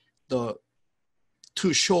developed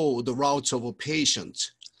to show the routes of a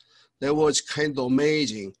patient. That was kind of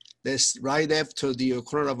amazing. That's right after the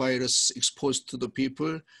coronavirus exposed to the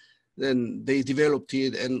people, then they developed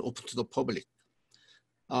it and opened to the public.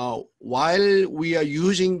 While we are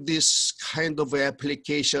using this kind of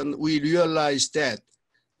application, we realized that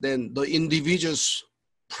then the individual's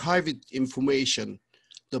private information,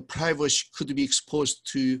 the privacy could be exposed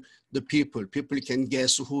to the people. People can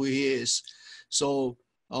guess who he is. So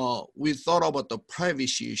we thought about the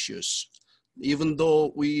privacy issues. Even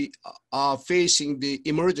though we are facing the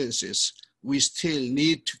emergencies, we still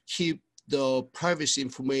need to keep the privacy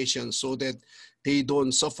information so that they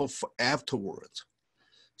don't suffer afterwards.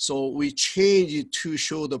 So we change it to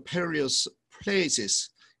show the various places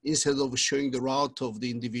instead of showing the route of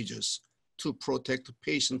the individuals to protect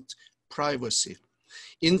patient privacy.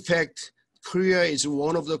 In fact, Korea is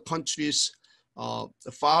one of the countries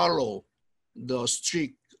follow the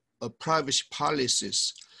strict privacy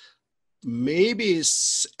policies. Maybe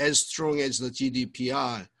it's as strong as the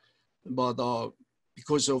GDPR, but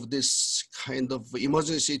because of this kind of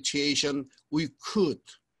emergency situation, we could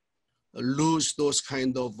lose those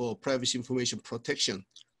kind of privacy information protection.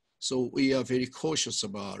 So we are very cautious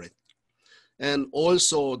about it. And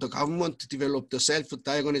also the government developed the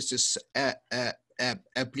self-diagnosis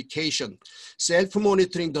application.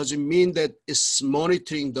 Self-monitoring doesn't mean that it's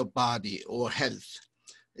monitoring the body or health.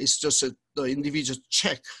 It's just the individual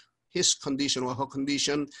check his condition or her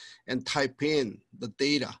condition and type in the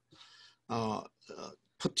data.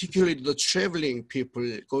 Particularly the traveling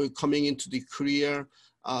people coming into the Korea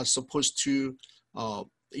are supposed to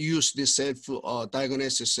use this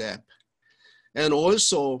self-diagnosis app. And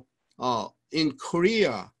also in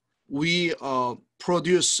Korea, we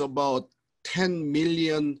produce about 10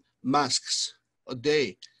 million masks a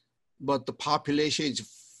day, but the population is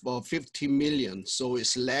 50 million, so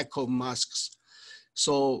it's lack of masks.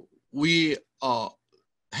 So we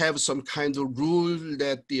have some kind of rule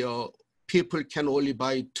that the people can only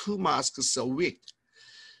buy 2 masks a week.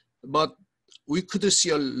 But we could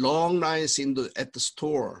see a long lines at the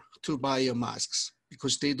store to buy masks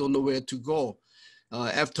because they don't know where to go.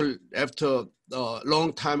 After a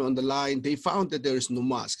long time on the line, they found that there is no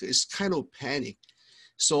mask. It's kind of panic.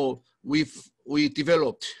 So we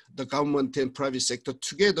developed, the government and private sector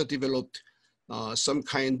together developed some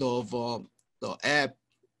kind of the app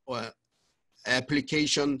or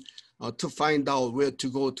application to find out where to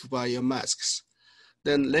go to buy your masks.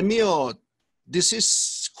 Then this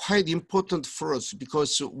is quite important for us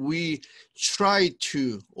because we try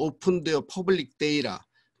to open the public data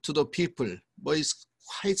to the people, but it's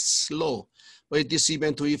quite slow. But this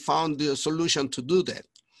event, we found the solution to do that.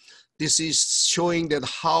 This is showing that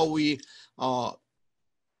how we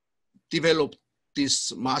develop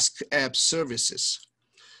these mask app services.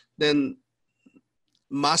 Then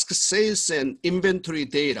mask sales and inventory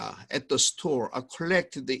data at the store are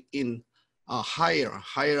collected in HIRA.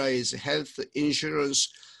 HIRA is Health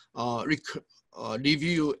Insurance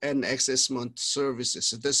Review and Assessment Services.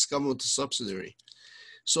 That's government subsidiary.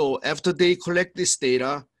 So after they collect this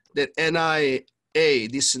data, the NIA,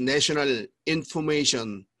 this National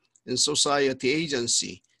Information and Society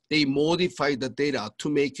Agency, they modify the data to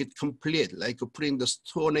make it complete, like putting the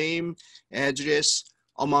store name, address,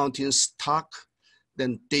 amount in stock,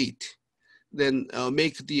 then date, then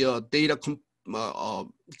make the data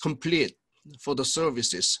complete for the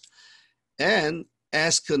services. and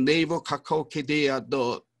ask Naver, Kakaoke, they are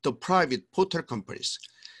the private portal companies.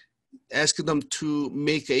 Ask them to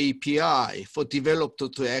make API for developer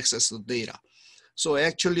to access the data. So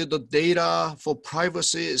actually the data for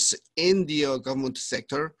privacy is in the government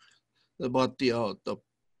sector, but the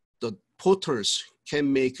portals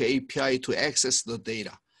can make API to access the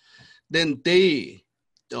data. Then they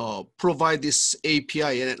provide this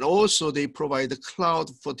API, and also they provide the cloud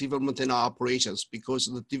for development and operations, because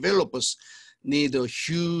the developers need a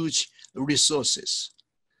huge resources.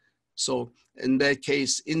 So in that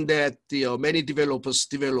case, many developers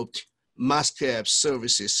developed mask app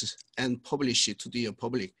services and publish it to the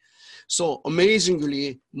public. So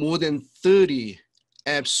amazingly, more than 30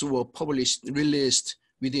 apps were released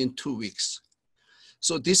within 2 weeks.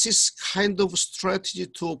 So this is kind of strategy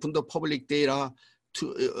to open the public data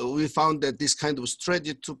to, we found that this kind of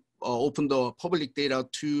strategy to open the public data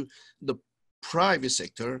to the private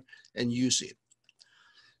sector and use it.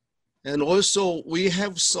 And also we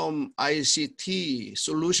have some ICT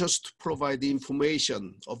solutions to provide the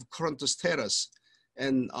information of current status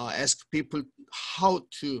and ask people how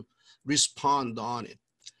to respond on it.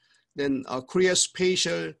 Then Korea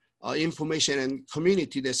Spatial Information and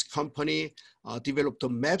Community, this company developed a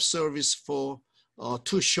map service for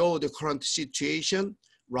to show the current situation,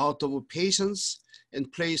 route of patients,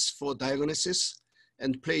 and place for diagnosis,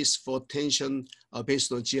 and place for attention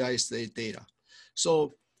based on GIS data.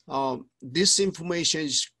 So this information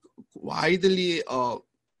is widely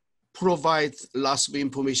provides lots of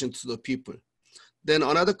information to the people. Then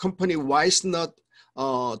another company, WiseNut,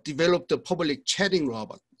 developed a public chatting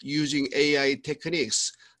robot using AI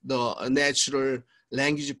techniques, the natural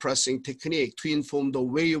language processing technique, to inform the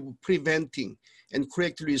way of preventing and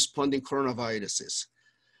correctly responding coronaviruses.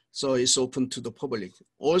 So it's open to the public.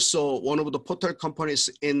 Also, one of the portal companies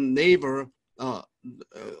in Naver,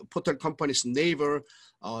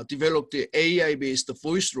 developed the AI-based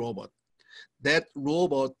voice robot. That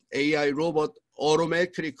robot, AI robot,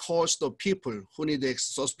 automatically calls the people who need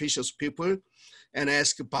suspicious people and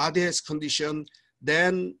ask body health condition,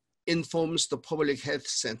 then informs the public health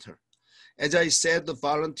center. As I said, the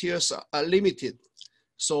volunteers are limited.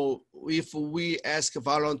 So if we ask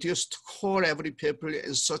volunteers to call every people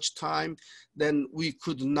in such time, then we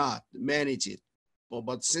could not manage it.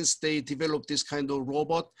 But since they developed this kind of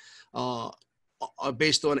robot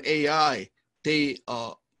based on AI, they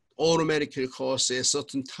automatically calls a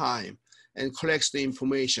certain time and collects the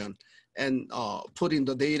information and put in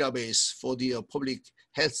the database for the public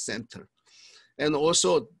health center. And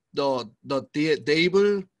also the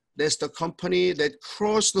endeavours, that's the company that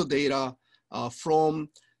crossed the data from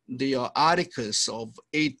the articles of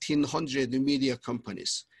 1,800 media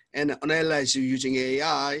companies and analyze using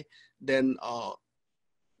AI, then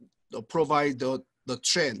provide the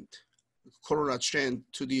trend, corona trend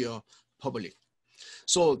to the public.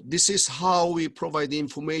 So this is how we provide the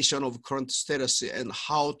information of current status and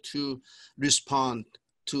how to respond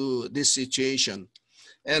to this situation.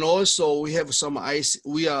 And also we have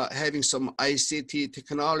we are having some ICT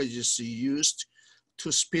technologies used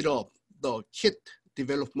to speed up the kit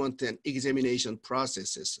development and examination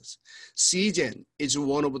processes. CGen is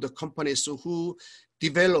one of the companies who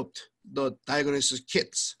developed the diagnosis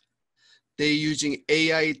kits. They're using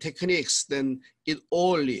AI techniques, then it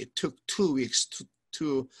only took 2 weeks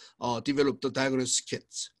to develop the diagnosis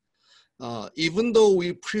kits. Even though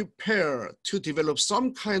we prepare to develop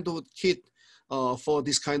some kind of kit for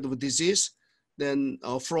this kind of disease, then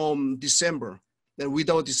from December, then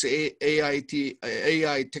without this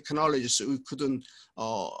AI technologies, we couldn't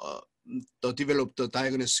develop the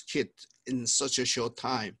diagnosis kit in such a short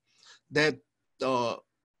time. That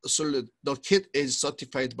so the kit is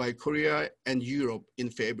certified by Korea and Europe in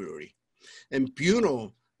February. And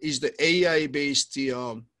Buno is the AI-based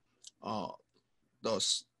the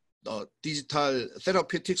digital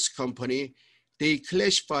therapeutics company. They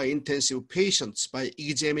classify intensive patients by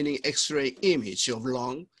examining X-ray image of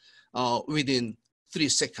lung within 3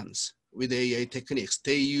 seconds with AI techniques.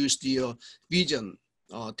 They use the vision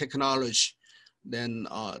technology, then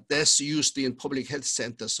that's used in public health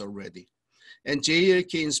centers already. And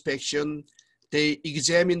JLK inspection, they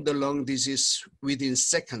examine the lung disease within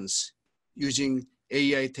seconds using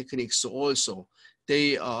AI techniques also.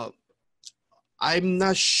 They, I'm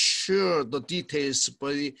not sure the details,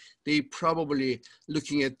 but they probably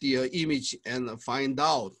looking at the image and find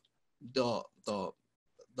out the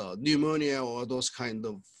pneumonia or those kind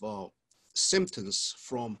of symptoms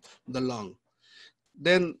from the lung.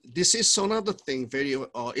 Then this is another thing very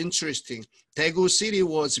interesting. Daegu City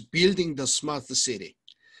was building the smart city.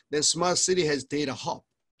 Then smart city has data hub.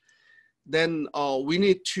 then we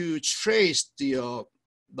need to trace the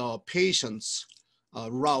patient's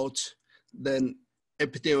route. Then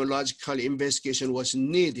epidemiological investigation was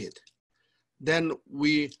needed. Then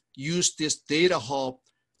we use this data hub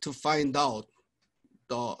to find out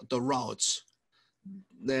the routes.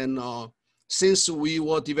 Then since we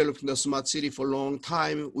were developing the smart city for a long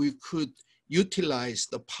time, we could utilize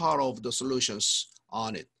the power of the solutions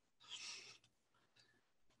on it.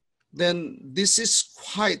 Then this is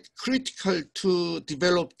quite critical to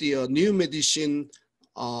develop the new medicine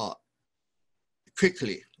as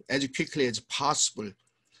quickly as possible,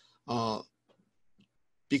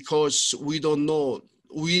 because we don't know,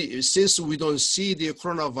 since we don't see the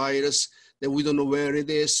coronavirus, then we don't know where it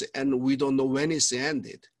is and we don't know when it's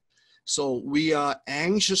ended. So we are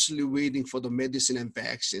anxiously waiting for the medicine and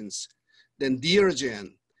vaccines. Then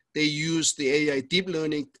DRGen, they use the AI deep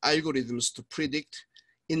learning algorithms to predict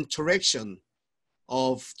interaction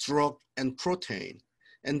of drug and protein.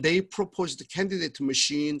 And they proposed the candidate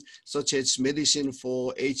machine such as medicine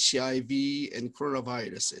for HIV and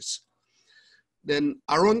coronaviruses. Then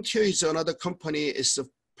Arontia is another company, it's a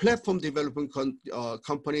platform development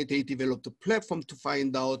company. They developed a platform to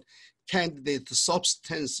find out candidate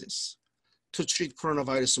substances to treat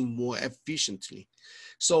coronavirus more efficiently.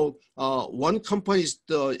 So one company is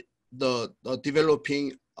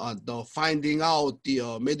developing the finding out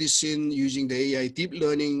the medicine using the AI deep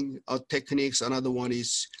learning techniques. Another one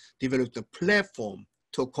is develop the platform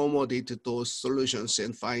to accommodate those solutions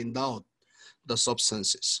and find out the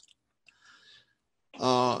substances.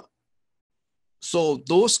 So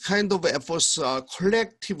those kind of efforts are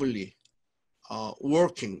collectively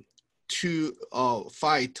working to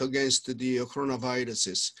fight against the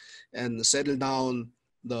coronaviruses and settle down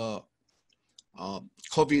the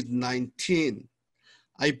COVID-19.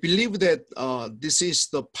 I believe that this is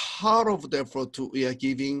the part of the effort we are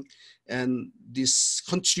giving, and these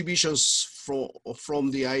contributions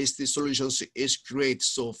from the ICT solutions is great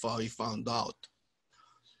so far, we found out.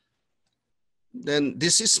 Then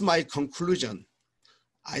this is my conclusion.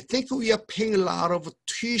 I think we are paying a lot of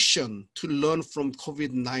tuition to learn from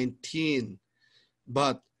COVID-19,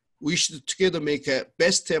 but we should together make a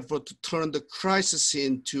best effort to turn the crisis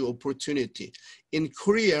into opportunity. In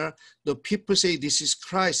Korea, the people say this is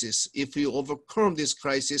crisis. If we overcome this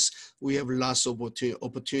crisis, we have lots of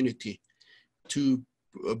opportunity to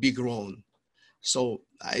be grown. So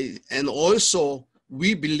and also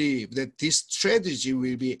we believe that this strategy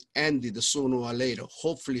will be ended sooner or later,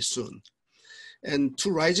 hopefully soon. And to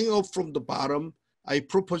rising up from the bottom, I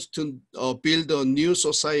propose to build a new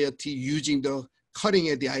society using the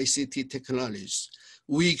cutting-edge ICT technologies.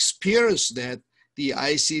 We experienced that the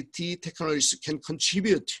ICT technologies can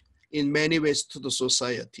contribute in many ways to the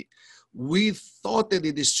society. We thought that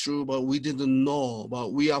it is true, but we didn't know.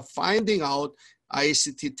 But we are finding out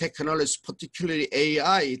ICT technologies, particularly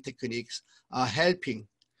AI techniques, are helping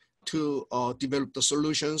to develop the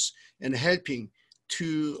solutions and helping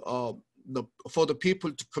to for the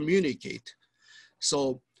people to communicate.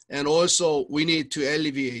 So, and also we need to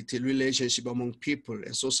alleviate the relationship among people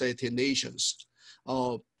and society and nations.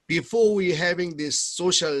 Before we having this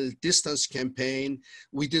social distance campaign,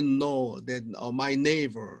 we didn't know that my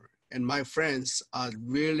neighbor and my friends are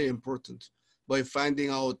really important by finding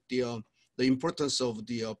out the importance of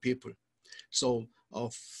the people. So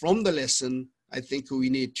from the lesson, I think we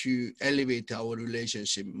need to elevate our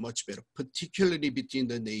relationship much better, particularly between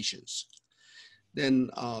the nations. Then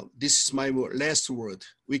this is my last word.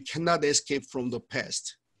 We cannot escape from the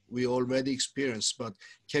past. We already experienced, but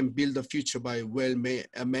can build a future by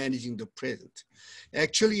managing the present.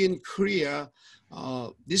 Actually in Korea,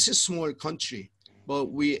 this is a small country,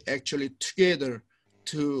 but we actually together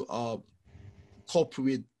to cope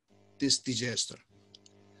with this disaster.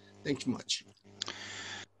 Thank you much.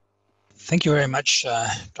 Thank you very much,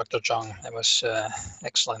 Dr. Jung. That was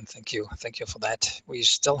excellent. Thank you. Thank you for that. We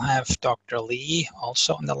still have Dr. Lee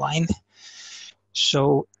also on the line.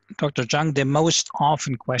 So, Dr. Jung, the most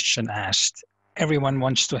often question asked, everyone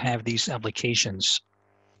wants to have these applications.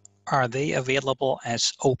 Are they available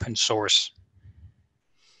as open source?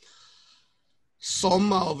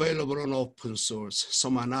 Some are available on open source,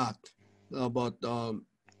 some are not. But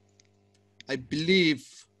I believe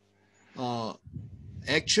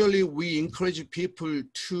actually, we encourage people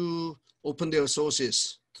to open their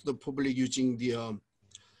sources to the public using the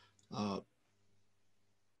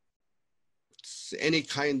any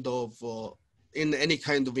kind of in any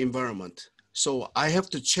kind of environment. So I have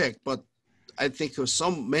to check, but I think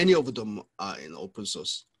many of them are in open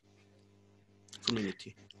source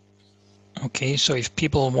community. Okay, so if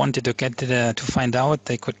people wanted to get to find out,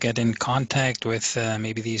 they could get in contact with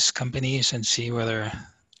maybe these companies and see whether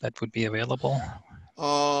that would be available.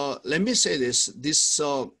 Let me say this: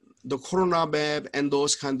 the Corona map and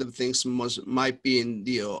those kind of things might be in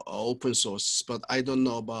the open source, but I don't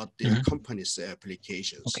know about the company's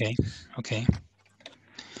applications. Okay, okay.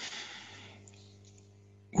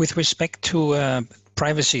 With respect to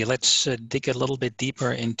privacy, let's dig a little bit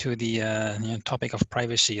deeper into the topic of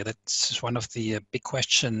privacy. That's one of the big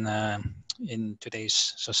questions in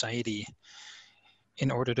today's society. In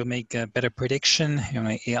order to make a better prediction,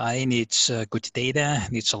 AI needs good data,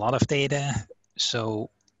 needs a lot of data. So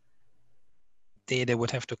data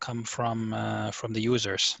would have to come from the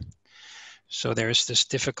users. So there's this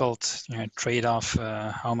difficult trade-off.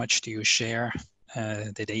 How much do you share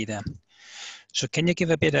the data? So can you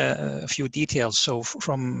give a bit a few details? So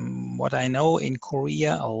from what I know, in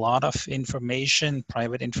Korea, a lot of information,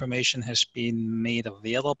 private information, has been made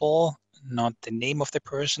available. Not the name of the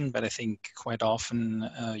person, but I think quite often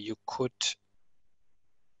you could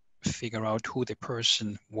figure out who the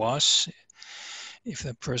person was, if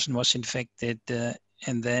the person was infected.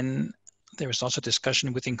 And then there is also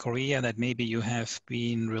discussion within Korea that maybe you have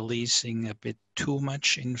been releasing a bit too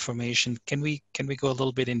much information. Can we go a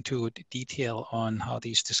little bit into detail on how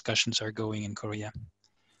these discussions are going in Korea?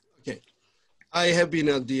 Okay, I have been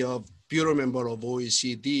the bureau member of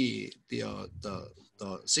OECD, the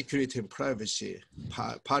security and privacy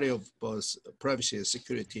party of privacy and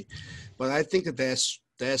security, but I think that's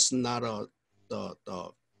not the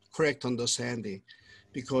correct understanding,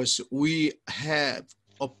 because we have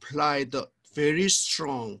applied very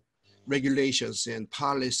strong regulations and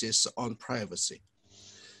policies on privacy.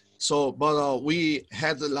 So, but we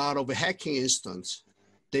had a lot of hacking instances.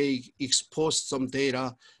 They exposed some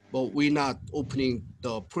data, but we're not opening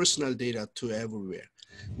the personal data to everywhere.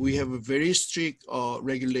 We have a very strict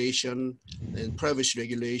regulation and privacy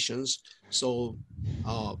regulations. So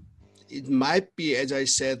it might be, as I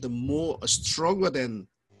said, more stronger than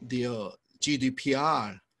the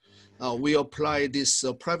GDPR. We apply this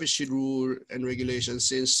privacy rule and regulation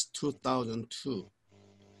since 2002.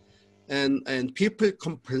 And people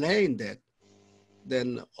complain that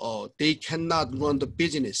then they cannot run the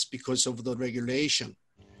business because of the regulation.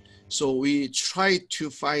 So we try to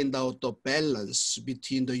find out the balance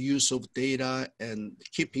between the use of data and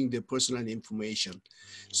keeping the personal information.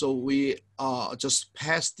 So we just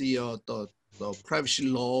passed the privacy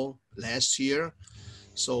law last year.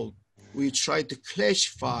 So we try to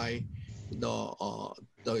classify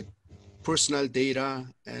the personal data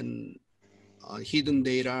and hidden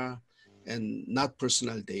data and not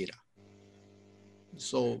personal data.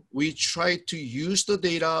 So we try to use the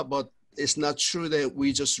data, but it's not true that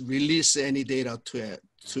we just release any data to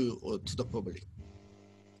the public.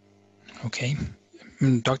 Okay.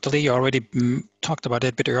 Dr. Lee, you already talked about it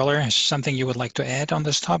a bit earlier. Is something you would like to add on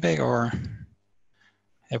this topic, or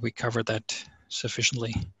have we covered that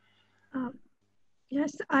sufficiently?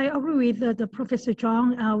 Yes, I agree with the Professor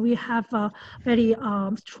Zhang. We have a very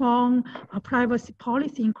strong privacy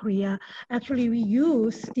policy in Korea. Actually, we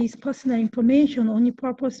use this personal information only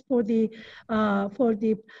purpose for the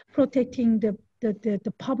protecting the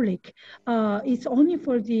public. It's only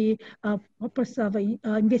for the purpose of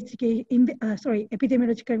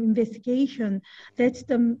epidemiological investigation. That's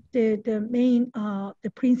the main the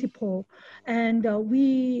principle, and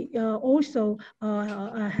we also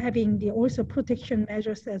having the also protection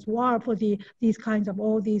measures as well for these kinds of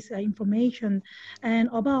all this information. And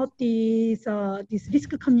about these this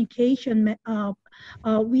risk communication,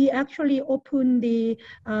 we actually open the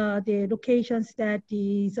locations that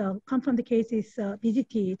these confirmed cases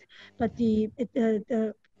visited, but the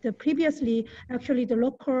previously, actually, the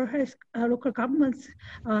local governments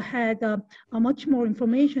had much more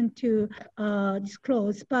information to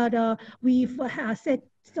disclose, but we've set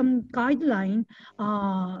some guideline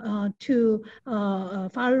to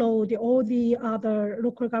follow all the other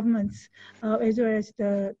local governments as well as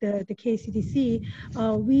the KCDC.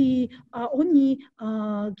 We only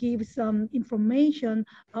give some information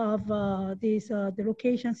of the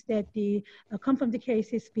locations that the confirmed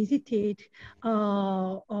cases visited,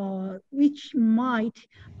 which might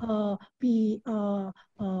be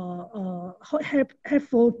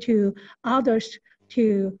helpful to others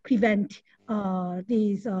to prevent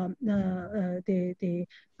these the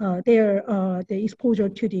exposure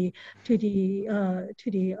to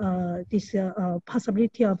this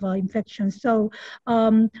possibility of infection. So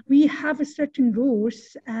we have certain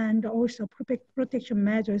rules and also protection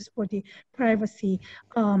measures for the privacy.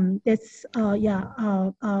 That's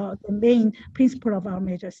the main principle of our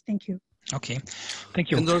measures. Thank you. Okay,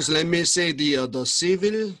 thank you. And also, let me say the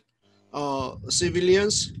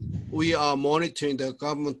civilians, we are monitoring the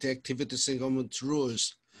government activities and government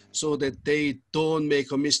rules so that they don't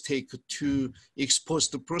make a mistake to expose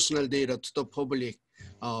the personal data to the public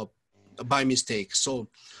by mistake. So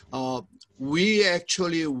we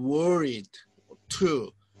actually worried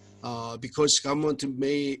too because government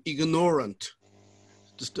may ignorant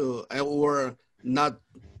or not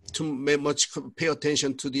too much pay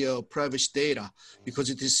attention to the privacy data because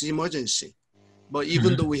it is emergency. But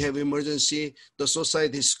even though we have emergency, the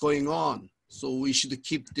society is going on. So we should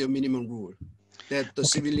keep the minimum rule that the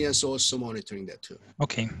civilians are also monitoring that too.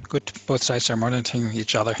 Okay, good. Both sides are monitoring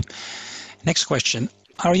each other. Next question.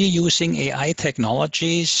 Are you using AI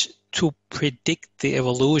technologies to predict the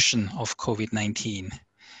evolution of COVID-19?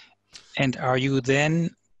 And are you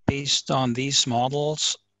then, based on these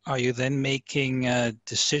models, are you then making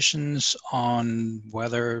decisions on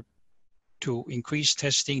whether to increase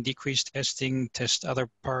testing, decrease testing, test other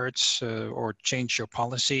parts, or change your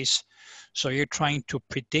policies? So you're trying to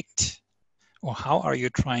predict, or how are you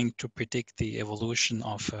trying to predict the evolution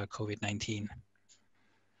of COVID-19?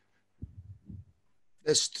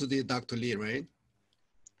 That's to the Dr. Lee, right?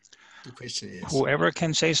 The question is. Whoever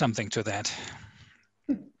can say something to that.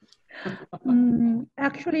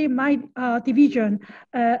 Actually, my division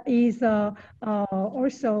is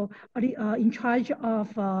also in charge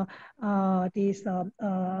of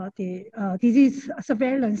the disease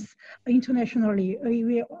surveillance internationally.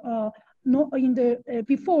 We in the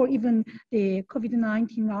before even the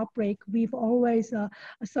COVID-19 outbreak, we've always did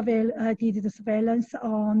the surveillance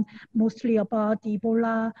on mostly about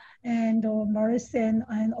Ebola and MERS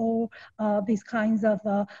and all these kinds of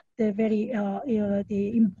the very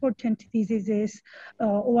the important diseases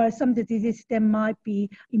or some of the diseases that might be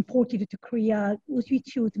imported to Korea,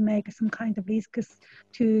 which would make some kind of risks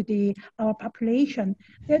to our population.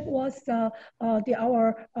 That was the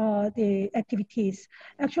activities.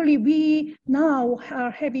 Actually, we now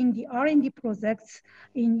are having the R&D projects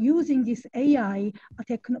in using this AI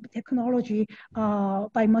technology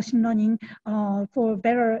by machine learning for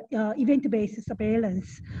better event-based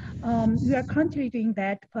surveillance. We are currently doing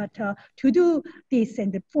that, but to do this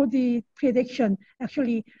and for the prediction,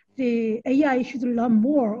 actually, the AI should learn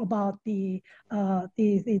more about the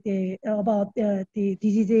diseases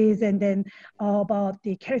and then about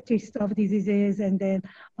the characteristics of diseases and then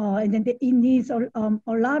it needs a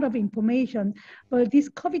lot of information. But this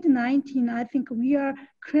COVID-19, I think we are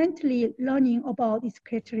currently learning about its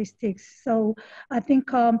characteristics. So I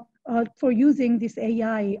think for using this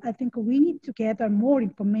AI, I think we need to gather more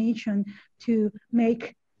information to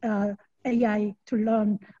make AI to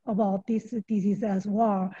learn about this disease as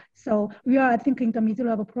well. So we are, I think, in the middle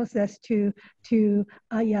of a process to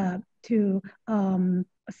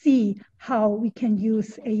see how we can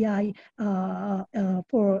use AI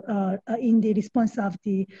in the response of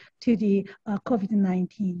to the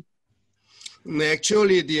COVID-19.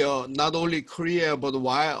 Actually, not only Korea, but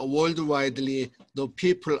worldwidely, the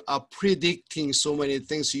people are predicting so many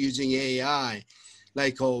things using AI.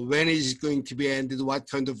 Like when is it going to be ended, what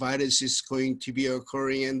kind of virus is going to be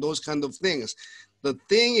occurring, and those kind of things. The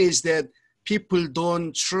thing is that people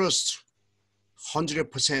don't trust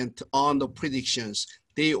 100% on the predictions.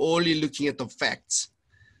 They only looking at the facts.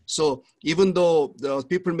 So even though the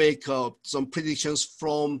people make some predictions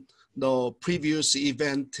from the previous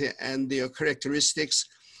event and their characteristics,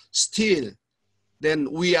 still, then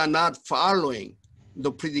we are not following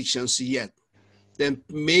the predictions yet. Then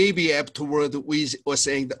maybe afterward we were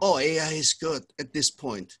saying that, oh, AI is good at this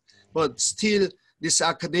point. But still, this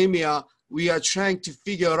academia, we are trying to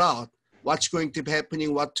figure out what's going to be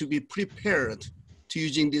happening, what to be prepared to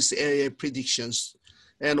using these AI predictions.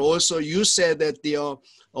 And also you said that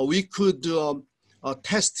we could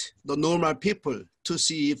test the normal people to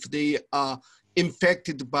see if they are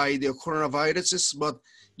infected by the coronaviruses, but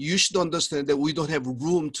you should understand that we don't have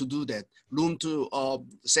room to do that, room to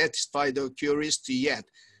satisfy the curiosity yet.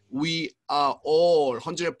 We are all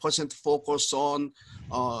 100% focused on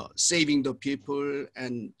saving the people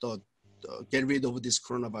and get rid of these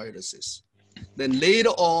coronaviruses. Then later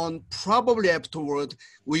on, probably afterward,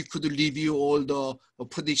 we could review all the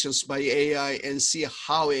predictions by AI and see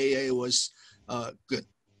how AI was good.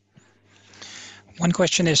 One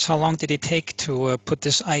question is, how long did it take to put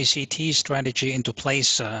this ICT strategy into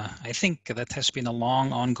place? I think that has been a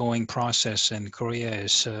long ongoing process, and Korea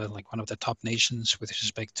is like one of the top nations with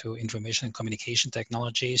respect to information and communication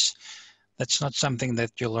technologies. That's not something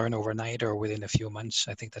that you learn overnight or within a few months.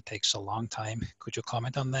 I think that takes a long time. Could you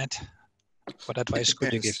comment on that? What advice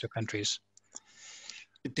could you give to countries?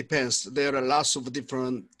 it depends. There are lots of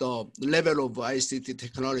different level of ICT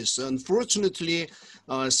technologies. Unfortunately,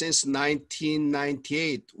 since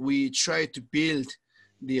 1998, we tried to build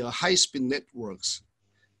the high-speed networks.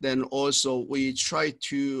 Then also we try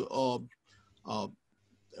to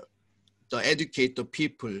educate the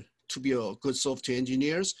people to be good software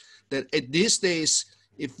engineers. That at these days,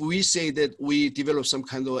 if we say that we develop some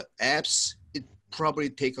kind of apps, it probably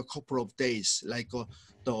take a couple of days, like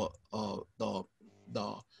the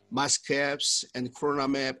mask apps and Corona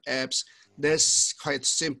map apps. That's quite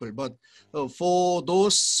simple. But for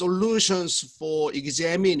those solutions for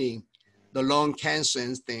examining the lung cancer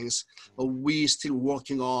and things, we still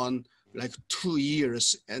working on like 2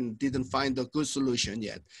 years and didn't find a good solution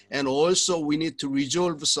yet. And also we need to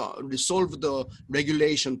resolve the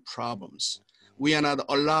regulation problems. We are not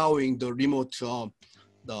allowing the remote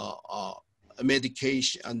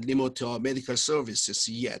medication and remote medical services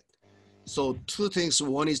yet. So two things.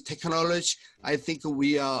 One is technology. I think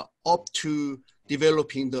we are up to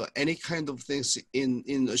developing any kind of things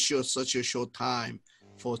in such a short time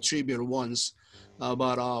for trivial ones,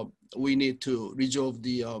 but we need to resolve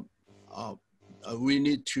we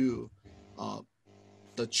need to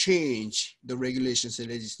change the regulations and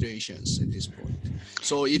legislations at this point.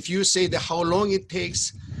 So if you say that how long it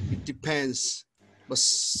takes, it depends.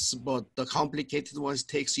 But the complicated ones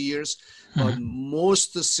takes years. But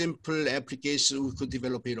most simple applications we could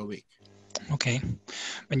develop in a week. Okay.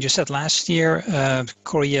 When you said last year,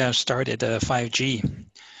 Korea started 5G. I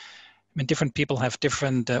mean, different people have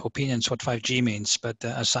different opinions what 5G means. But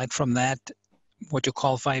aside from that, what you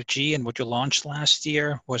call 5G and what you launched last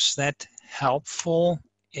year, was that helpful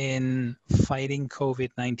in fighting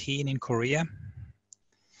COVID-19 in Korea?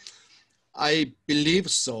 I believe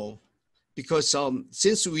so, because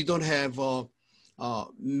since we don't have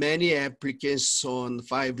many applicants on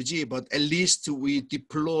 5G, but at least we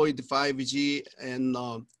deployed 5G and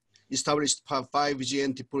established 5G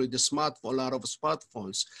and deployed a lot of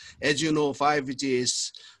smartphones. As you know, 5G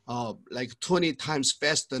is like 20 times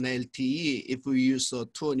faster than LTE if we use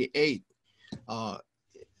 28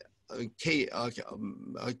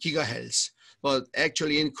 gigahertz. But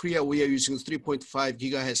actually in Korea, we are using 3.5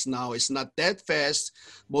 gigahertz now. It's not that fast,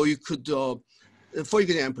 but you could, for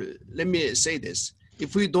example, let me say this.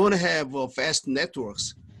 If we don't have fast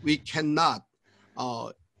networks, we cannot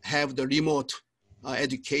have the remote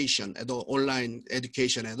education at all, online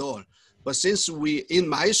education at all. But since in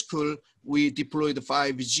my school, we deployed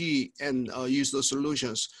 5G and use those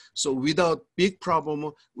solutions. So without big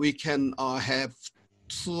problem, we can have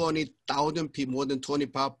 20,000 people, more than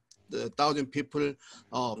 20,000 people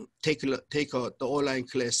take the online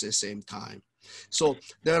class at the same time. So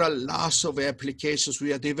there are lots of applications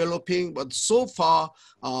we are developing, but so far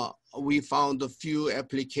we found a few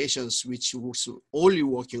applications which was only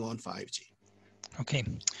working on 5G. Okay.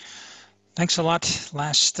 Thanks a lot.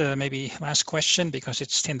 Maybe last question, because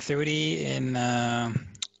it's 10:30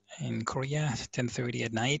 in Korea, 10:30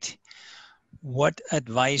 at night. What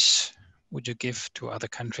advice would you give to other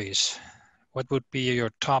countries? What would be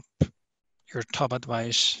your top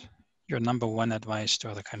advice, your number one advice to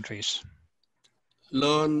other countries?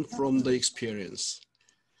 Learn from the experience.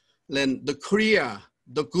 Then the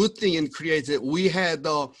good thing in Korea is that we had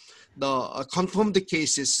the confirmed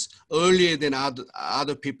cases earlier than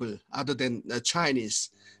other people, other than Chinese.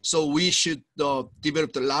 So we should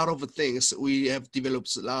develop a lot of things. We have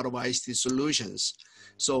developed a lot of ICT solutions.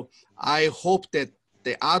 So I hope that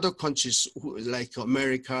the other countries like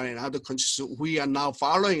America and other countries who are now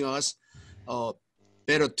following us,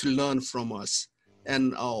 better to learn from us.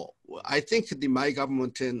 And I think my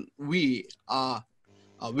government and we are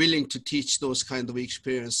willing to teach those kind of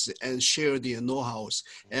experience and share the know-hows.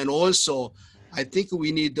 And also, I think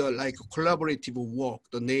we need like collaborative work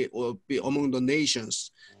among the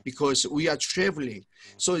nations, because we are traveling.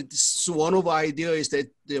 So it's one of the ideas is that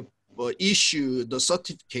they issue the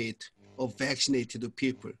certificate of vaccinated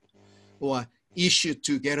people, or issue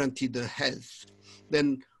to guarantee the health.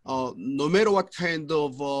 Then no matter what kind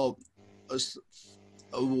of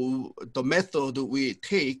the method we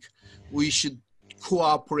take, we should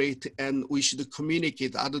cooperate and we should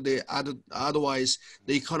communicate. Otherwise,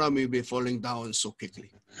 the economy will be falling down so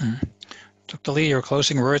quickly. Dr. Lee, your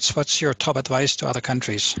closing words. What's your top advice to other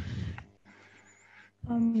countries?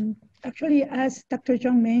 Actually, as Dr.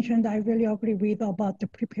 Jung mentioned, I really agree with about the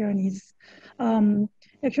preparedness.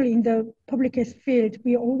 Actually, in the public health field,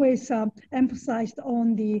 we always emphasized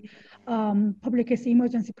on the public health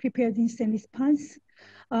emergency preparedness and response.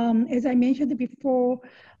 As I mentioned before,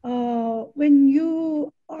 when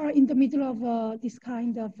you are in the middle of this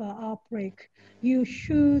kind of outbreak, you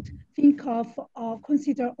should think of,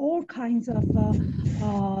 consider all kinds of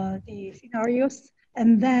the scenarios,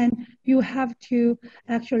 and then you have to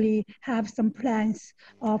actually have some plans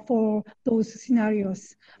for those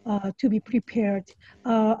scenarios to be prepared.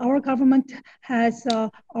 Our government has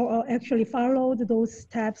actually followed those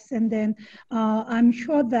steps, and then I'm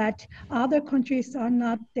sure that other countries are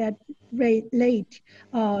not that late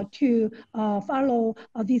to follow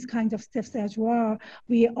these kinds of steps as well.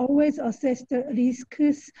 We always assess the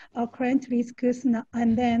risks, current risks,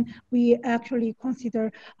 and then we actually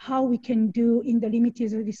consider how we can do in the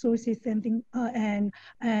limited resources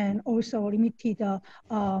and also limited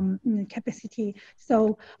capacity.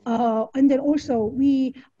 So and then also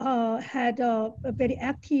we had a very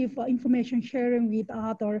active information sharing with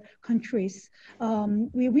other countries.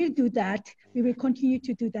 We will do that. We will continue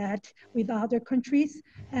to do that with other countries,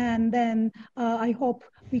 and then I hope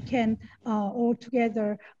we can all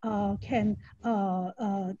together can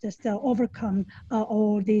just overcome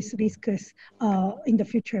all these risks in the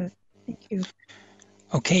future. Thank you.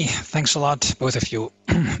 Okay, thanks a lot, both of you.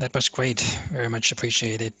 That was great, very much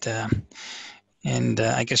appreciated. And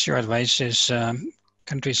I guess your advice is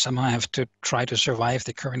countries somehow have to try to survive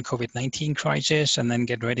the current COVID-19 crisis and then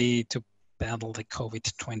get ready to battle the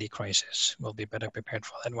COVID-20 crisis. We'll be better prepared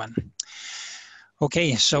for that one.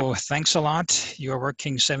 Okay, so thanks a lot. You're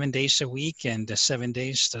working 7 days a week, and 7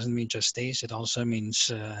 days doesn't mean just days, it also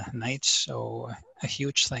means nights. So a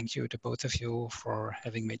huge thank you to both of you for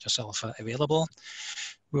having made yourself available.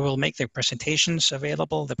 We will make the presentations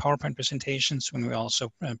available, the PowerPoint presentations, when we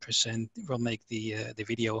also we'll make the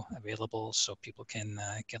video available so people can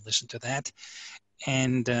listen to that.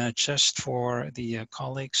 And just for the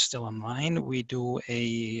colleagues still online, we do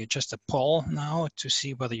just a poll now to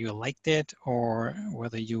see whether you liked it or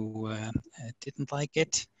whether you didn't like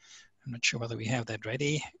it. I'm not sure whether we have that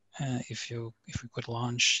ready. If we could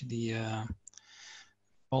launch the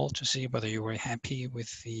poll to see whether you were happy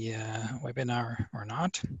with the webinar or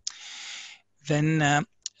not. Then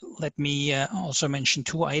let me also mention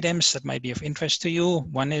 2 items that might be of interest to you.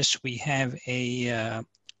 One is we have a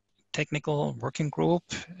technical working group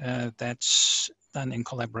that's done in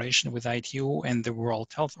collaboration with ITU and the World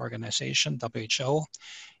Health Organization, WHO.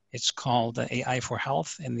 It's called AI for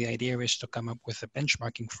Health, and the idea is to come up with a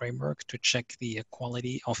benchmarking framework to check the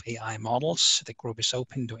quality of AI models. The group is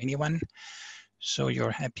open to anyone, so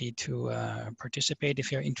you're happy to participate if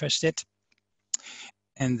you're interested.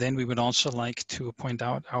 And then we would also like to point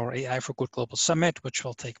out our AI for Good Global Summit, which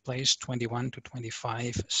will take place 21 to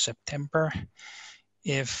 25 September.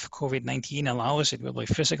 If COVID-19 allows, it will be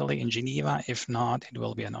physically in Geneva. If not, it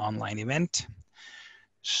will be an online event.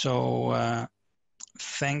 So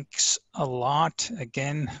thanks a lot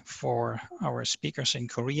again for our speakers in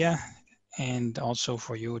Korea, and also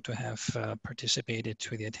for you to have participated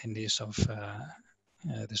to the attendees of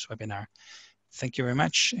this webinar. Thank you very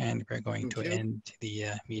much, and we're going to end the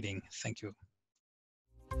meeting. Thank you.